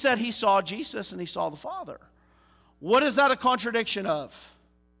 Because he said he saw Jesus and he saw the Father. What is that a contradiction of?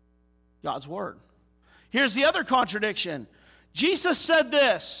 God's word. Here's the other contradiction. Jesus said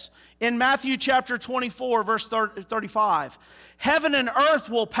this in Matthew chapter 24, verse 35. Heaven and earth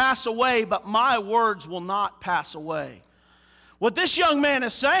will pass away, but my words will not pass away. What this young man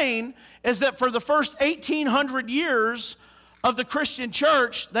is saying is that for the first 1,800 years of the Christian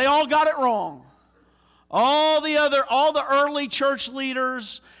church, they all got it wrong. All the early church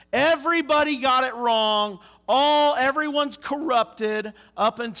leaders, everybody got it wrong. Everyone's corrupted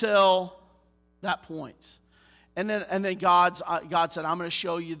up until that point. And then God said, I'm going to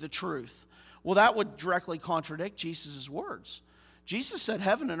show you the truth. Well, that would directly contradict Jesus' words. Jesus said,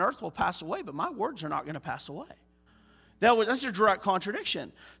 heaven and earth will pass away, but my words are not going to pass away. That's a direct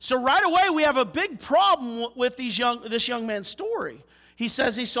contradiction. So right away, we have a big problem with this young man's story. He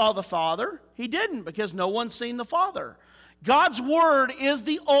says he saw the Father. He didn't, because no one's seen the Father. God's word is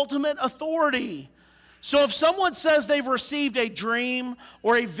the ultimate authority. So if someone says they've received a dream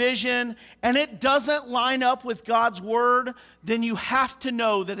or a vision and it doesn't line up with God's word, then you have to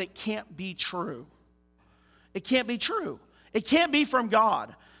know that it can't be true. It can't be true. It can't be from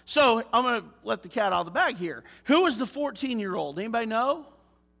God. So I'm going to let the cat out of the bag here. Who was the 14-year-old? Anybody know?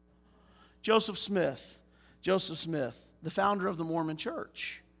 Joseph Smith. Joseph Smith, the founder of the Mormon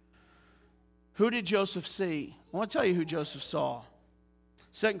Church. Who did Joseph see? I want to tell you who Joseph saw.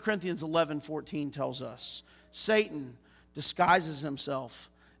 2 Corinthians 11:14 tells us, Satan disguises himself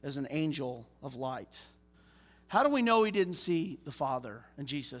as an angel of light. How do we know he didn't see the Father and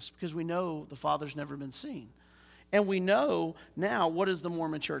Jesus? Because we know the Father's never been seen. And we know now, what does the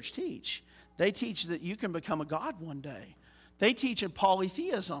Mormon Church teach? They teach that you can become a god one day. They teach in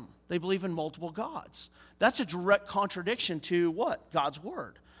polytheism. They believe in multiple gods. That's a direct contradiction to what? God's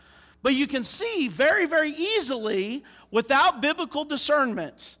word. But you can see very, very easily, without biblical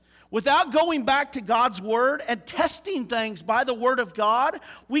discernment, without going back to God's word and testing things by the word of God,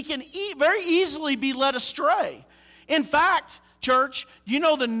 we can very easily be led astray. In fact, church, you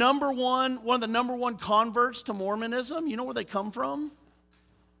know one of the number one converts to Mormonism, you know where they come from?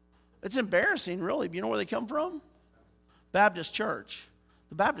 It's embarrassing, really. But you know where they come from? Baptist church.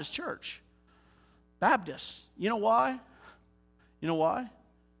 The Baptist church. Baptists. You know why? You know why?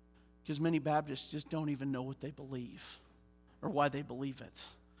 Because many Baptists just don't even know what they believe or why they believe it.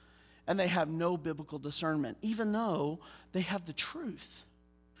 And they have no biblical discernment, even though they have the truth.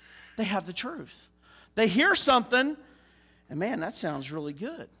 They have the truth. They hear something, and man, that sounds really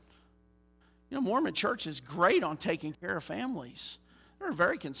good. You know, Mormon Church is great on taking care of families. They're a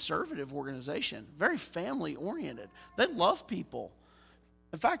very conservative organization, very family-oriented. They love people.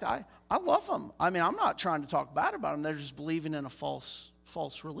 In fact, I love them. I mean, I'm not trying to talk bad about them. They're just believing in a false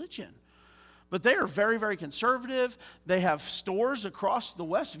religion. But they are very, very conservative. They have stores across the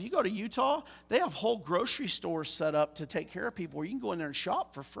West. If you go to Utah, they have whole grocery stores set up to take care of people where you can go in there and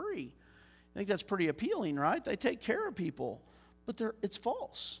shop for free. I think that's pretty appealing, right? They take care of people. But it's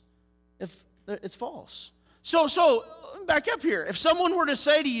false. It's false. So back up here. If someone were to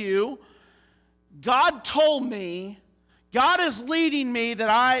say to you, God told me, God is leading me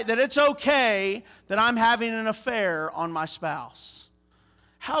that it's okay that I'm having an affair on my spouse.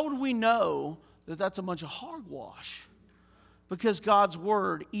 How would we know that that's a bunch of hogwash? Because God's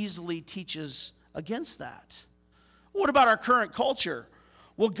word easily teaches against that. What about our current culture?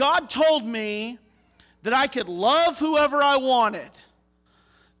 Well, God told me that I could love whoever I wanted.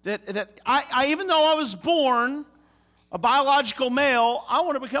 That I even though I was born a biological male, I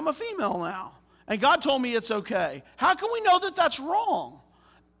want to become a female now. And God told me it's okay. How can we know that that's wrong?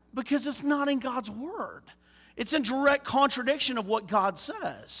 Because it's not in God's word. It's in direct contradiction of what God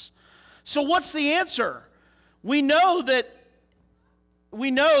says. So what's the answer? We know that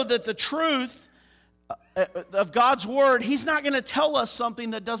the truth of God's word, he's not going to tell us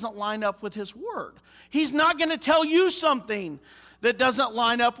something that doesn't line up with his word. He's not going to tell you something that doesn't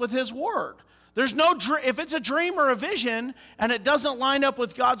line up with his word. If it's a dream or a vision and it doesn't line up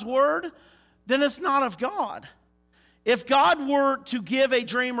with God's word, then it's not of God. If God were to give a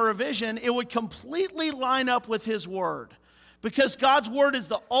dream or a vision, it would completely line up with his word. Because God's word is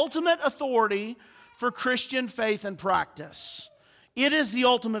the ultimate authority for Christian faith and practice. It is the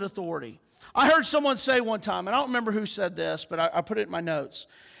ultimate authority. I heard someone say one time, and I don't remember who said this, but I put it in my notes.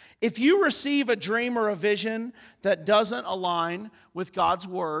 If you receive a dream or a vision that doesn't align with God's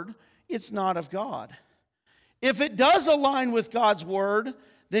word, it's not of God. If it does align with God's word,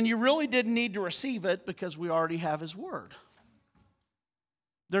 then you really didn't need to receive it because we already have his word.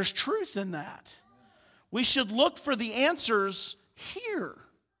 There's truth in that. We should look for the answers here.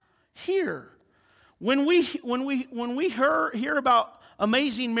 Here. When we hear about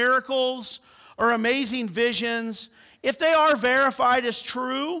amazing miracles or amazing visions, if they are verified as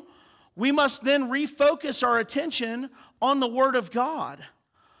true, we must then refocus our attention on the word of God.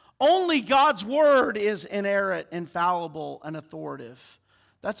 Only God's word is inerrant, infallible, and authoritative.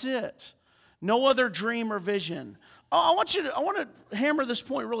 That's it. No other dream or vision. Oh, I want to hammer this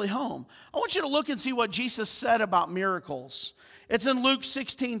point really home. I want you to look and see what Jesus said about miracles. It's in Luke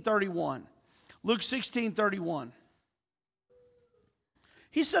 16:31. Luke 16:31.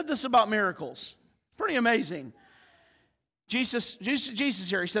 He said this about miracles. Pretty amazing. Jesus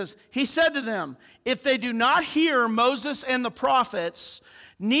here, he said to them, if they do not hear Moses and the prophets,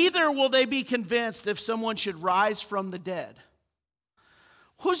 neither will they be convinced if someone should rise from the dead.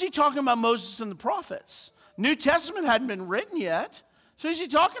 Who's he talking about, Moses and the prophets? New Testament hadn't been written yet. So who's he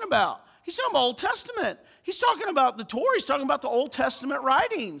talking about? He's talking about Old Testament. He's talking about the Torah. He's talking about the Old Testament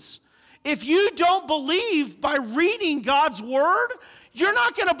writings. If you don't believe by reading God's word, you're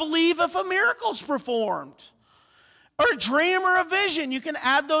not going to believe if a miracle's performed. Or a dream or a vision. You can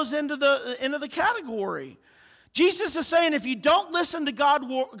add those into the category. Jesus is saying if you don't listen to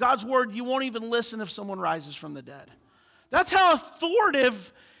God's word, you won't even listen if someone rises from the dead. That's how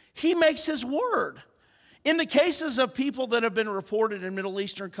authoritative he makes his word. In the cases of people that have been reported in Middle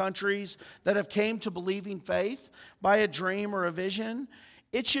Eastern countries that have came to believing faith by a dream or a vision,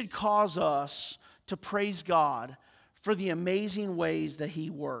 it should cause us to praise God for the amazing ways that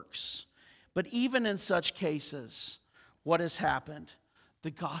he works. But even in such cases, what has happened?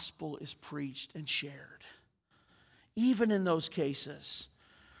 The gospel is preached and shared. Even in those cases,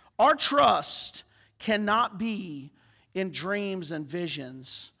 our trust cannot be in dreams and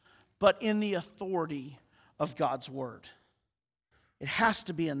visions, but in the authority of God's word. It has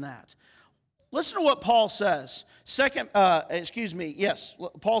to be in that. Listen to what Paul says.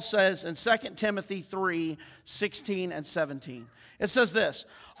 Paul says in 2 Timothy 3:16 and 17. It says this,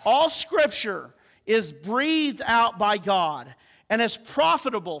 all scripture is breathed out by God and is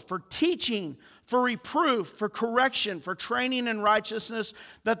profitable for teaching, for reproof, for correction, for training in righteousness,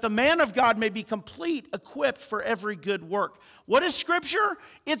 that the man of God may be complete, equipped for every good work. What is Scripture?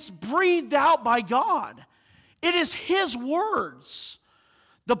 It's breathed out by God. It is His words.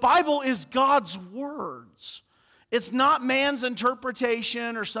 The Bible is God's words. It's not man's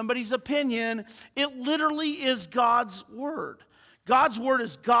interpretation or somebody's opinion. It literally is God's word. God's word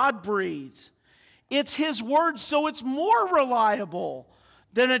is God-breathed. It's His word, so it's more reliable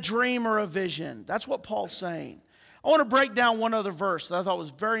than a dream or a vision. That's what Paul's saying. I want to break down one other verse that I thought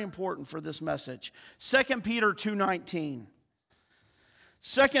was very important for this message. 2 Peter 2:19.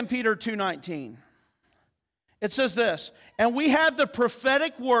 2 Peter 2:19. It says this, and we have the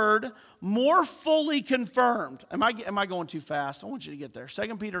prophetic word more fully confirmed. Am I going too fast? I want you to get there.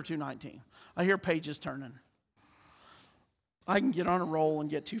 2 Peter 2:19. I hear pages turning. I can get on a roll and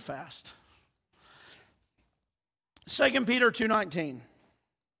get too fast. 2 Peter 2:19.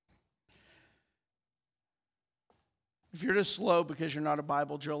 If you're just slow because you're not a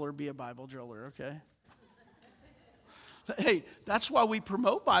Bible driller, be a Bible driller, okay? Hey, that's why we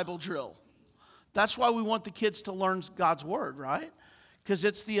promote Bible drill. That's why we want the kids to learn God's word, right? Because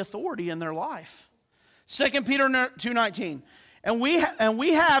it's the authority in their life. 2 Peter 2:19. And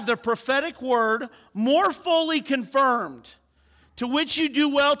we have the prophetic word more fully confirmed, to which you do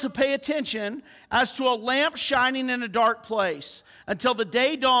well to pay attention as to a lamp shining in a dark place until the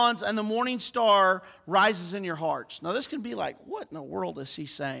day dawns and the morning star rises in your hearts. Now this can be like, what in the world is he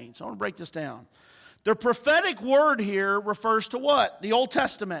saying? So I want to break this down. The prophetic word here refers to what? The Old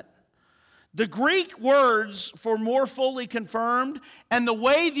Testament. The Greek words for more fully confirmed and the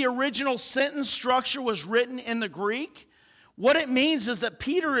way the original sentence structure was written in the Greek, what it means is that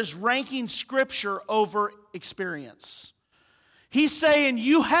Peter is ranking Scripture over experience. He's saying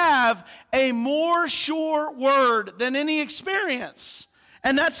you have a more sure word than any experience,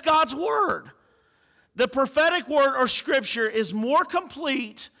 and that's God's word. The prophetic word or Scripture is more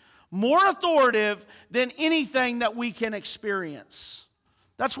complete, more authoritative than anything that we can experience.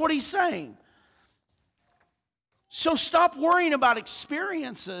 That's what he's saying. So stop worrying about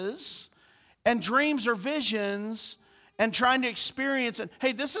experiences and dreams or visions and trying to experience it.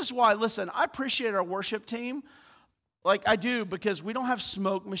 Hey, this is why, listen, I appreciate our worship team. Like I do, because we don't have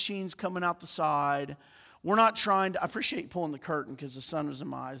smoke machines coming out the side. We're not trying to, I appreciate pulling the curtain because the sun was in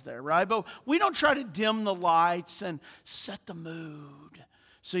my eyes there, right? But we don't try to dim the lights and set the mood.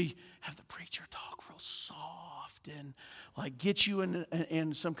 So you have the preacher talk real soft and like get you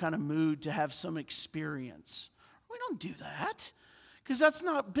in some kind of mood to have some experience. We don't do that because that's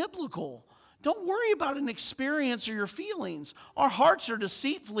not biblical. Don't worry about an experience or your feelings. Our hearts are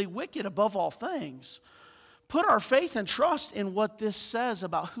deceitfully wicked above all things. Put our faith and trust in what this says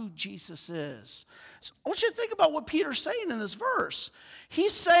about who Jesus is. So I want you to think about what Peter's saying in this verse.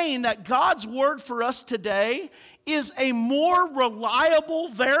 He's saying that God's word for us today is a more reliable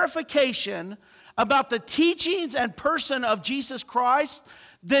verification about the teachings and person of Jesus Christ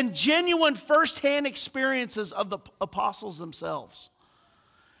than genuine firsthand experiences of the apostles themselves.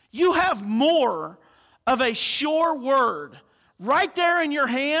 You have more of a sure word right there in your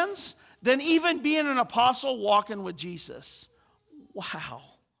hands than even being an apostle walking with Jesus. Wow.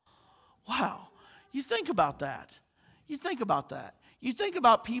 Wow. You think about that. You think about that. You think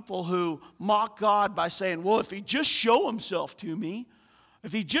about people who mock God by saying, well, if he just show himself to me,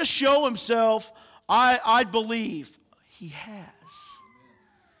 if he just show himself, I'd believe. He has.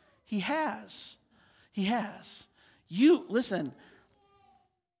 He has. He has. You, listen,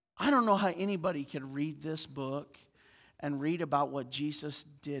 I don't know how anybody could read this book and read about what Jesus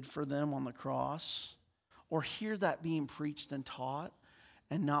did for them on the cross or hear that being preached and taught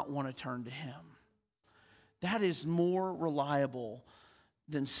and not want to turn to him. That is more reliable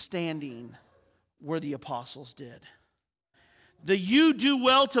than standing where the apostles did. You do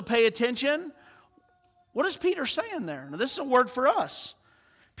well to pay attention. What is Peter saying there? Now, this is a word for us.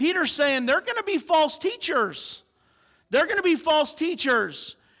 Peter's saying there are going to be false teachers. There are going to be false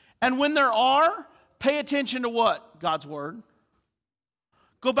teachers. And when there are, pay attention to what? God's word.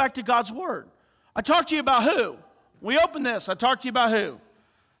 Go back to God's word. I talked to you about who? We opened this. I talked to you about who?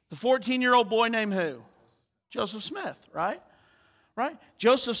 The 14-year-old boy named who? Joseph Smith, right? Right?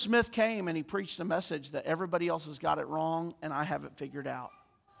 Joseph Smith came and he preached a message that everybody else has got it wrong and I have it figured out.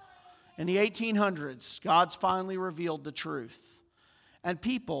 In the 1800s, God's finally revealed the truth. And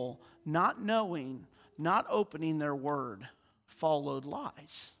people, not knowing, not opening their word, followed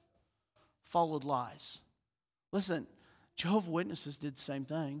lies. Followed lies. Listen, Jehovah's Witnesses did the same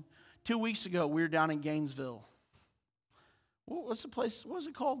thing. 2 weeks ago, we were down in Gainesville. What's the place? What was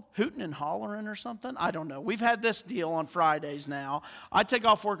it called? Hootin' and Hollerin' or something? I don't know. We've had this deal on Fridays now. I take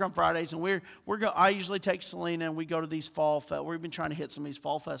off work on Fridays, and I usually take Selena, and we go to these fall festivals. We've been trying to hit some of these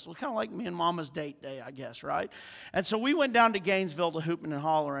fall festivals, kind of like me and Mama's date day, I guess, right? And so we went down to Gainesville to Hootin' and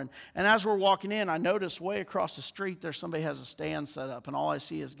Hollerin', and as we're walking in, I noticed way across the street there somebody has a stand set up, and all I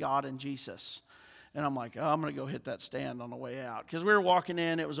see is God and Jesus. And I'm like, oh, I'm going to go hit that stand on the way out. Because we were walking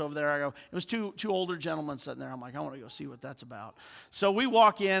in, it was over there. It was two older gentlemen sitting there. I'm like, I want to go see what that's about. So we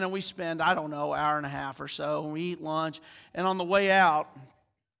walk in and we spend, I don't know, hour and a half or so. And we eat lunch. And on the way out,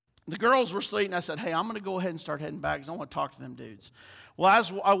 the girls were asleep. And I said, hey, I'm going to go ahead and start heading back because I want to talk to them dudes. Well,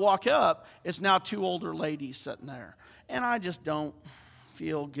 as I walk up, it's now two older ladies sitting there. And I just don't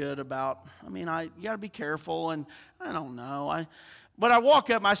feel good about, you got to be careful. And I don't know. But I walk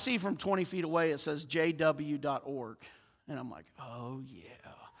up and I see from 20 feet away it says jw.org. And I'm like, oh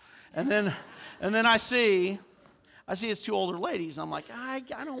yeah. And then I see it's two older ladies. I'm like, I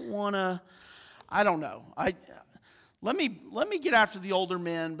don't want to, I don't know. Let me get after the older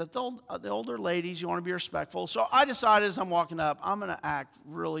men, but the older ladies, you want to be respectful. So I decided as I'm walking up, I'm going to act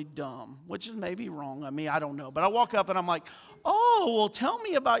really dumb, which is maybe wrong. I don't know. But I walk up and I'm like, oh, well, tell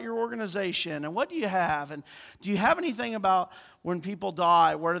me about your organization and what do you have? And do you have anything about when people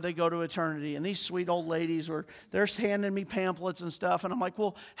die, where do they go to eternity? And these sweet old ladies they're handing me pamphlets and stuff. And I'm like,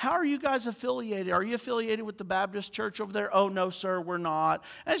 well, how are you guys affiliated? Are you affiliated with the Baptist church over there? Oh, no, sir, we're not.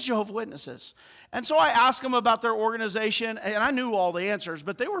 And it's Jehovah's Witnesses. And so I asked them about their organization, and I knew all the answers,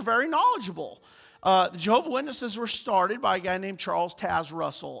 but they were very knowledgeable. The Jehovah's Witnesses were started by a guy named Charles Taz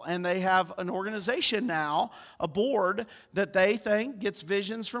Russell, and they have an organization now, a board that they think gets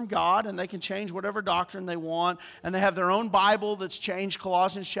visions from God, and they can change whatever doctrine they want, and they have their own Bible that's changed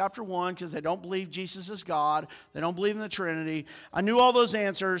Colossians chapter 1 because they don't believe Jesus is God. They don't believe in the Trinity. I knew all those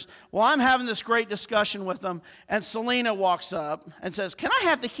answers. Well, I'm having this great discussion with them, and Selena walks up and says, can I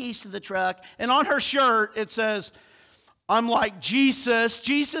have the keys to the truck? And on her shirt, it says, I'm like Jesus.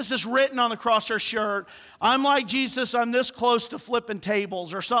 Jesus is written on the cross her shirt. I'm like Jesus. I'm this close to flipping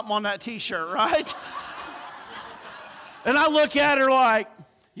tables or something on that t-shirt, right? And I look at her like,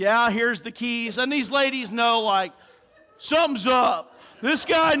 yeah, here's the keys. And these ladies know like, something's up. This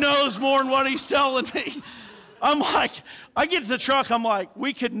guy knows more than what he's telling me. I'm like, I get to the truck, I'm like,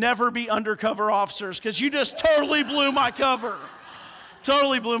 we could never be undercover officers because you just totally blew my cover.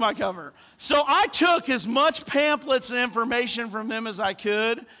 Totally blew my cover. So I took as much pamphlets and information from them as I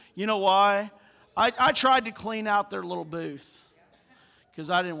could. You know why? I tried to clean out their little booth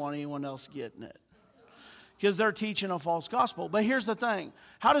because I didn't want anyone else getting it. Because they're teaching a false gospel. But here's the thing.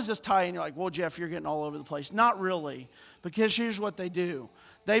 How does this tie in? You're like, well, Jeff, you're getting all over the place. Not really. Because here's what they do.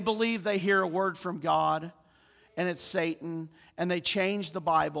 They believe they hear a word from God, and it's Satan, and they change the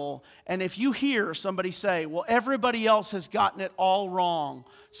Bible. And if you hear somebody say, well, everybody else has gotten it all wrong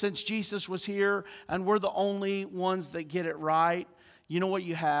since Jesus was here, and we're the only ones that get it right, you know what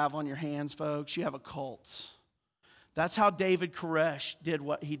you have on your hands, folks? You have a cult. That's how David Koresh did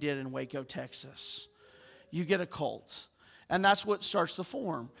what he did in Waco, Texas. You get a cult. And that's what starts to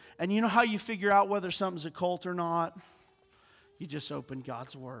form. And you know how you figure out whether something's a cult or not? You just open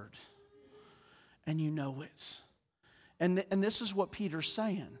God's Word. And you know it. And this is what Peter's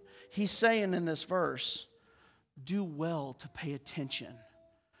saying. He's saying in this verse, do well to pay attention.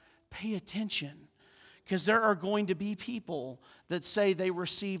 Pay attention. Because there are going to be people that say they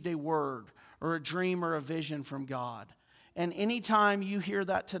received a word or a dream or a vision from God. And anytime you hear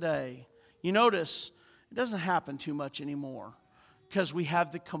that today, you notice it doesn't happen too much anymore because we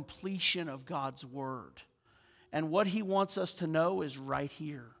have the completion of God's Word. And what He wants us to know is right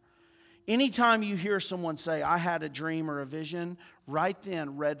here. Anytime you hear someone say, I had a dream or a vision, right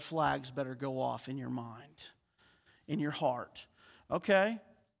then red flags better go off in your mind, in your heart. Okay,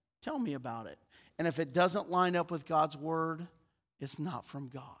 tell me about it. And if it doesn't line up with God's Word, it's not from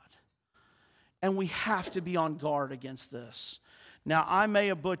God. And we have to be on guard against this. Now, I may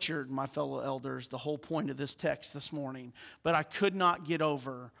have butchered, my fellow elders, the whole point of this text this morning, but I could not get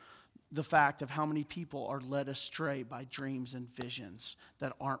over the fact of how many people are led astray by dreams and visions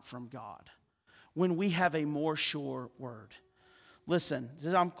that aren't from God when we have a more sure word. Listen,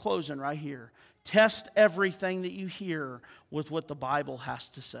 I'm closing right here. Test everything that you hear with what the Bible has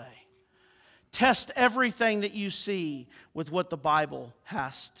to say. Test everything that you see with what the Bible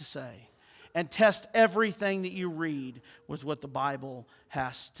has to say. And test everything that you read with what the Bible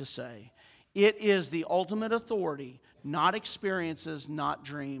has to say. It is the ultimate authority, not experiences, not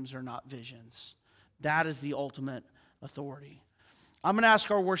dreams, or not visions. That is the ultimate authority. I'm going to ask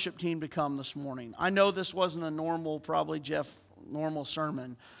our worship team to come this morning. I know this wasn't a normal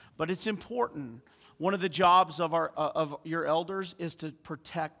sermon, but it's important. One of the jobs of your elders is to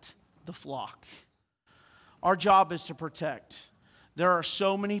protect the flock. Our job is to protect. There are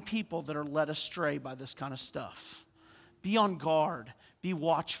so many people that are led astray by this kind of stuff. Be on guard. Be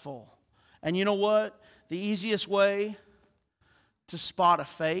watchful. And you know what? The easiest way to spot a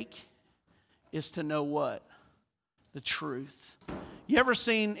fake is to know what? The truth. You ever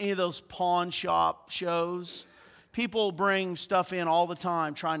seen any of those pawn shop shows? People bring stuff in all the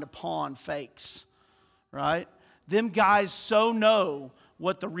time trying to pawn fakes, right? Them guys so know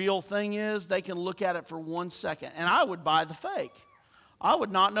what the real thing is, they can look at it for 1 second. And I would buy the fake. I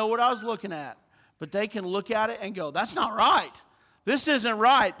would not know what I was looking at. But they can look at it and go, that's not right. This isn't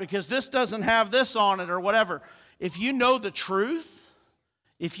right because this doesn't have this on it or whatever. If you know the truth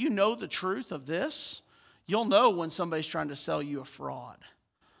of this, you'll know when somebody's trying to sell you a fraud.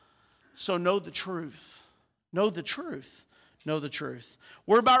 So know the truth. Know the truth. Know the truth.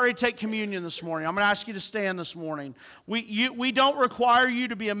 We're about ready to take communion this morning. I'm going to ask you to stand this morning. We don't require you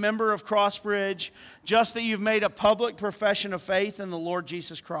to be a member of Crossbridge, just that you've made a public profession of faith in the Lord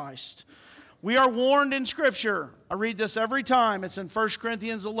Jesus Christ. We are warned in Scripture. I read this every time. It's in 1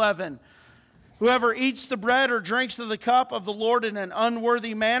 Corinthians 11. Whoever eats the bread or drinks of the cup of the Lord in an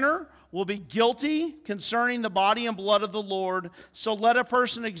unworthy manner will be guilty concerning the body and blood of the Lord. So let a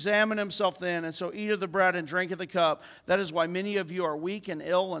person examine himself then, and so eat of the bread and drink of the cup. That is why many of you are weak and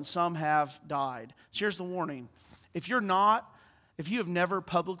ill, and some have died. So here's the warning. If you have never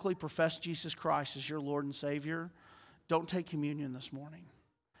publicly professed Jesus Christ as your Lord and Savior, don't take communion this morning.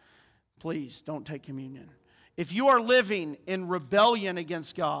 Please, don't take communion. If you are living in rebellion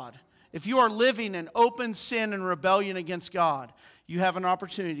against God, if you are living in open sin and rebellion against God, you have an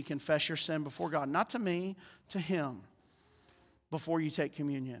opportunity to confess your sin before God. Not to me, to Him, before you take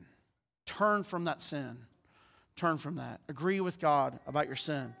communion. Turn from that sin. Turn from that. Agree with God about your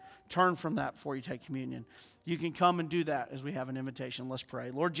sin. Turn from that before you take communion. You can come and do that as we have an invitation. Let's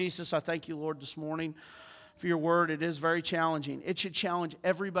pray. Lord Jesus, I thank you, Lord, this morning for your word. It is very challenging. It should challenge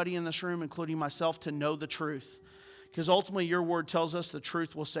everybody in this room, including myself, to know the truth. Because ultimately your word tells us the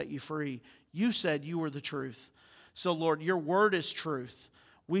truth will set you free. You said you were the truth. So Lord, your word is truth.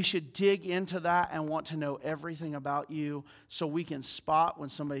 We should dig into that and want to know everything about you so we can spot when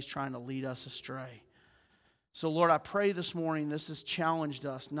somebody's trying to lead us astray. So Lord, I pray this morning this has challenged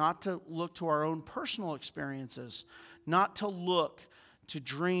us not to look to our own personal experiences, not to look to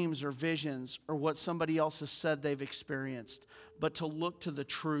dreams or visions or what somebody else has said they've experienced, but to look to the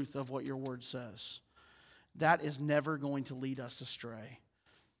truth of what your word says. That is never going to lead us astray.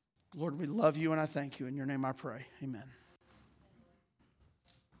 Lord, we love you and I thank you. In your name I pray. Amen.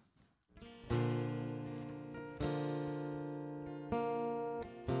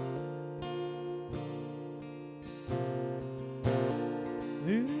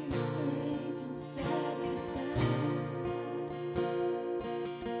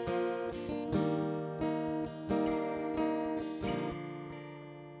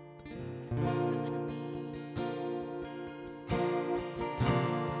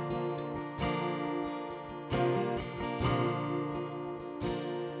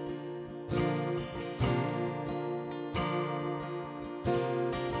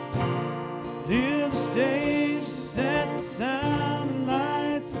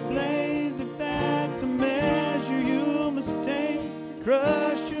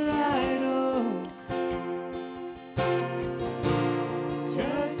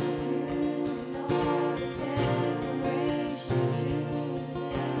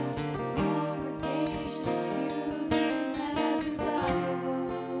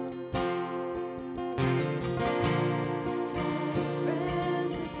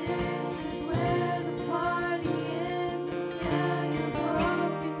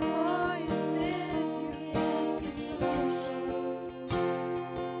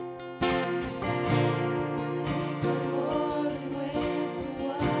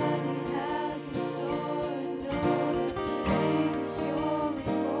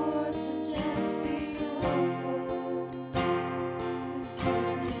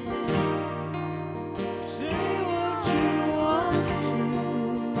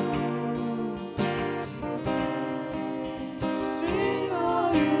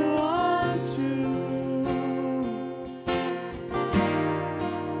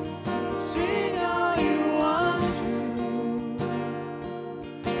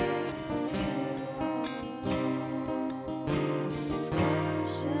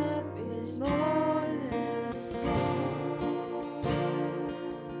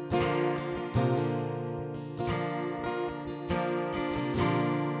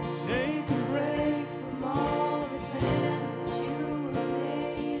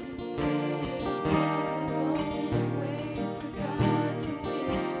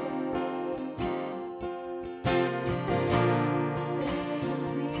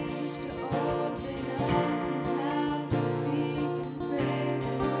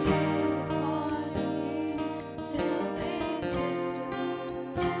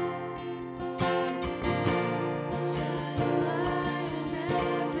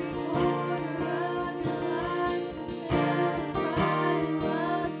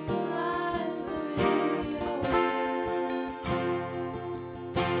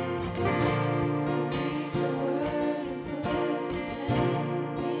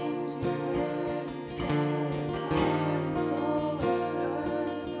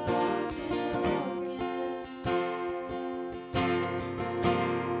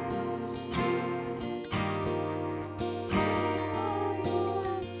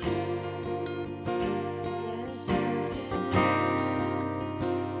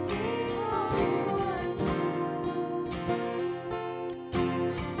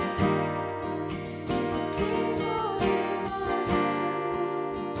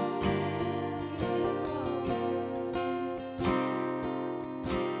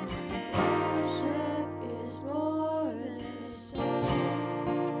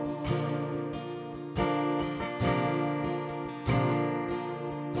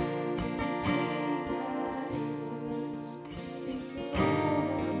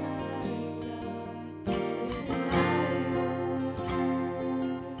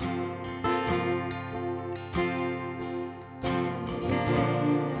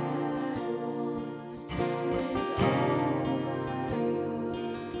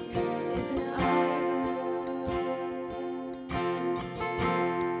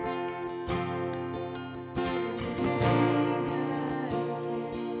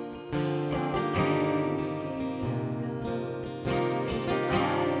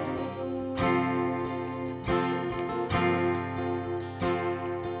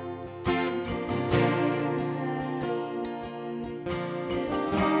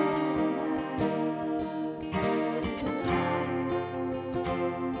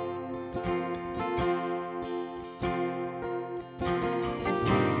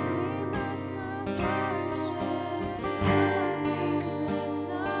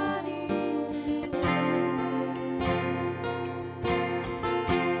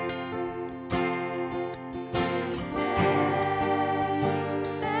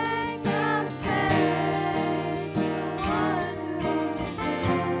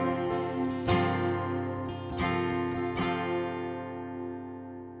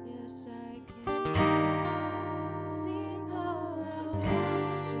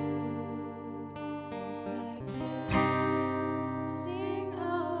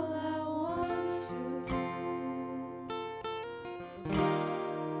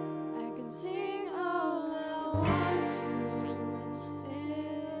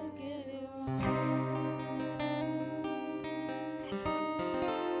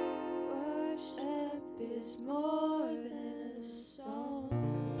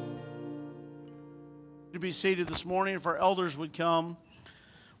 To be seated this morning, if our elders would come.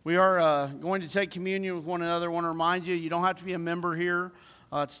 We are going to take communion with one another. I want to remind you, you don't have to be a member here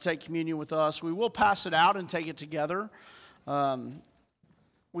to take communion with us. We will pass it out and take it together.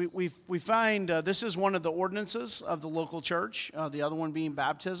 we find this is one of the ordinances of the local church, the other one being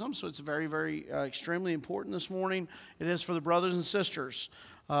baptism. So it's very, very extremely important this morning. It is for the brothers and sisters.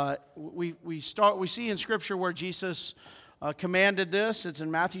 We see in Scripture where Jesus commanded this. It's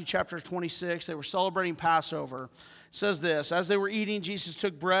in Matthew chapter 26. They were celebrating Passover. It says this: as they were eating, Jesus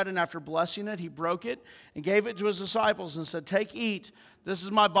took bread, and after blessing it, he broke it and gave it to his disciples and said, "Take, eat. This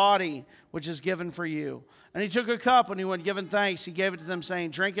is my body, which is given for you." And he took a cup, and when given thanks, he gave it to them,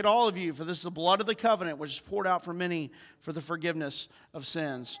 saying, "Drink it, all of you, for this is the blood of the covenant, which is poured out for many for the forgiveness of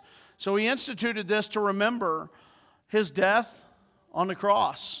sins." So he instituted this to remember his death on the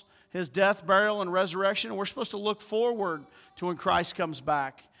cross, his death, burial, and resurrection. And we're supposed to look forward to when Christ comes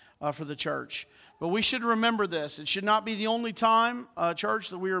back for the church. But we should remember this. It should not be the only time, church,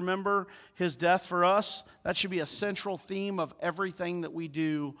 that we remember his death for us. That should be a central theme of everything that we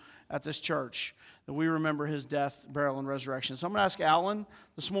do at this church, that we remember his death, burial, and resurrection. So I'm going to ask Alan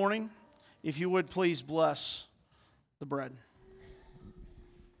this morning, if you would please bless the bread.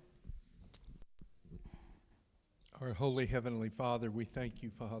 Our holy Heavenly Father, we thank you,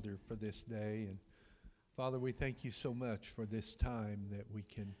 Father, for this day. And Father, we thank you so much for this time that we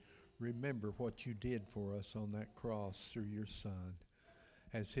can remember what you did for us on that cross through your Son,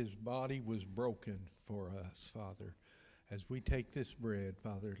 as his body was broken for us, Father. As we take this bread,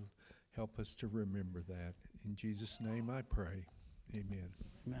 Father, help us to remember that. In Jesus' name I pray. Amen.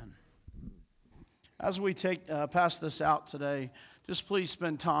 Amen. As we pass this out today, just please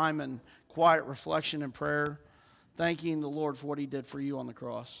spend time in quiet reflection and prayer, thanking the Lord for what he did for you on the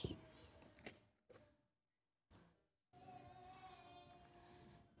cross.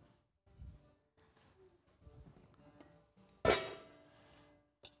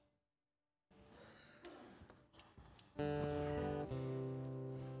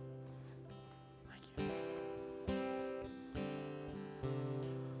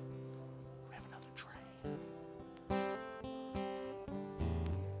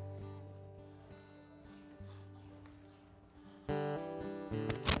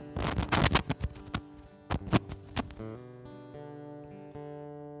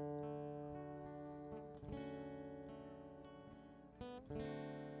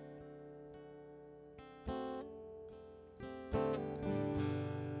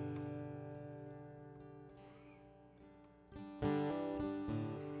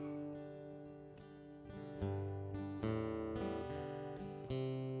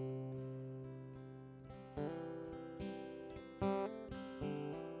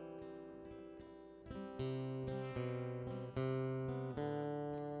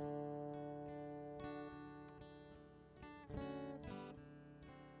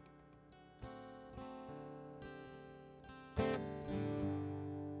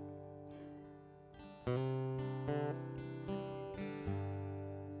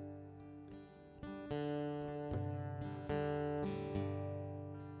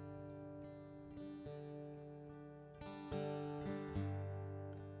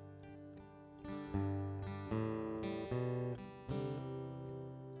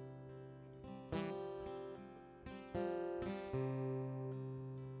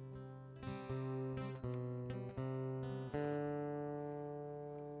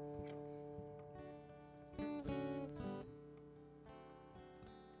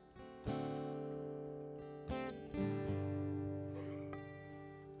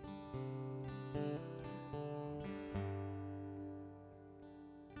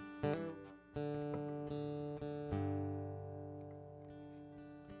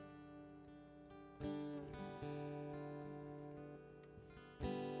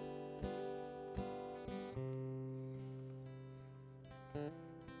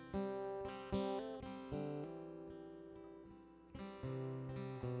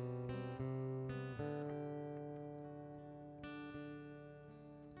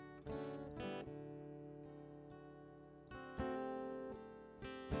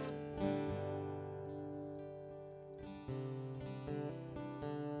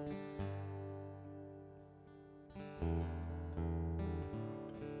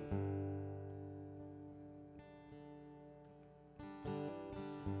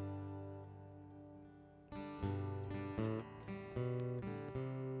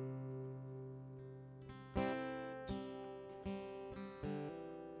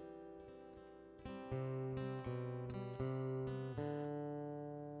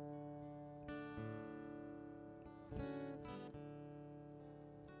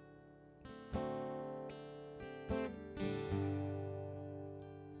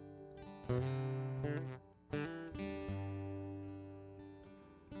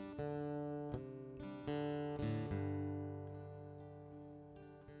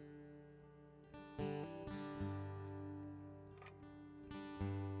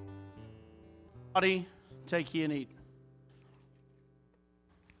 Body, take ye and eat.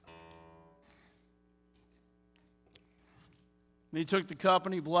 And he took the cup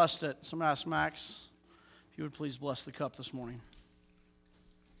and he blessed it. Someone asked Max if you would please bless the cup this morning.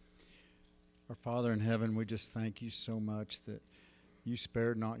 Our Father in heaven, we just thank you so much that you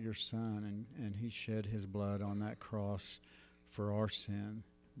spared not your Son, and he shed his blood on that cross for our sin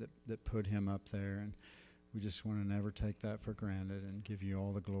that put him up there. And we just want to never take that for granted and give you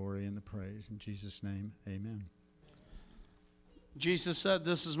all the glory and the praise. In Jesus' name, amen. Jesus said,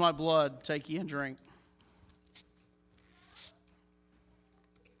 "This is my blood. Take ye and drink."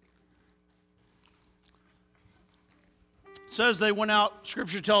 It says they went out,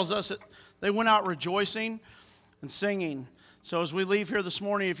 Scripture tells us that they went out rejoicing and singing. So as we leave here this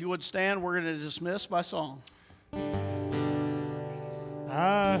morning, if you would stand, we're going to dismiss by song.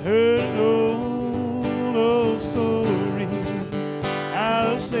 I heard an old story,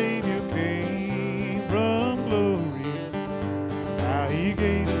 how a Savior came from glory, how he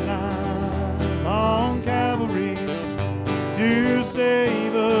gave his life on Calvary to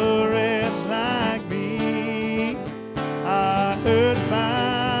save a wretch like me. I heard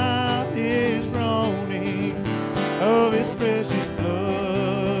about his groaning, of his precious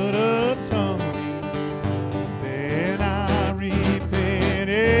blood atoning. Then I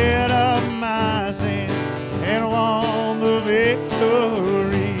repented of my sin and won the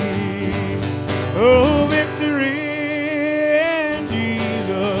victory. Oh, victory in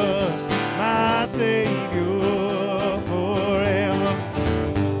Jesus, my Savior forever.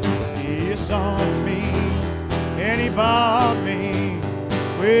 He saw me and he bought me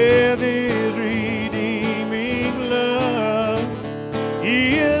with his redeeming love.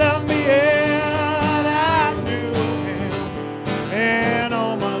 He loved me and I knew him, and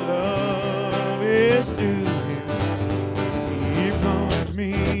all my love is due him. He plunged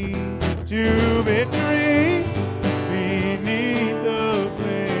me to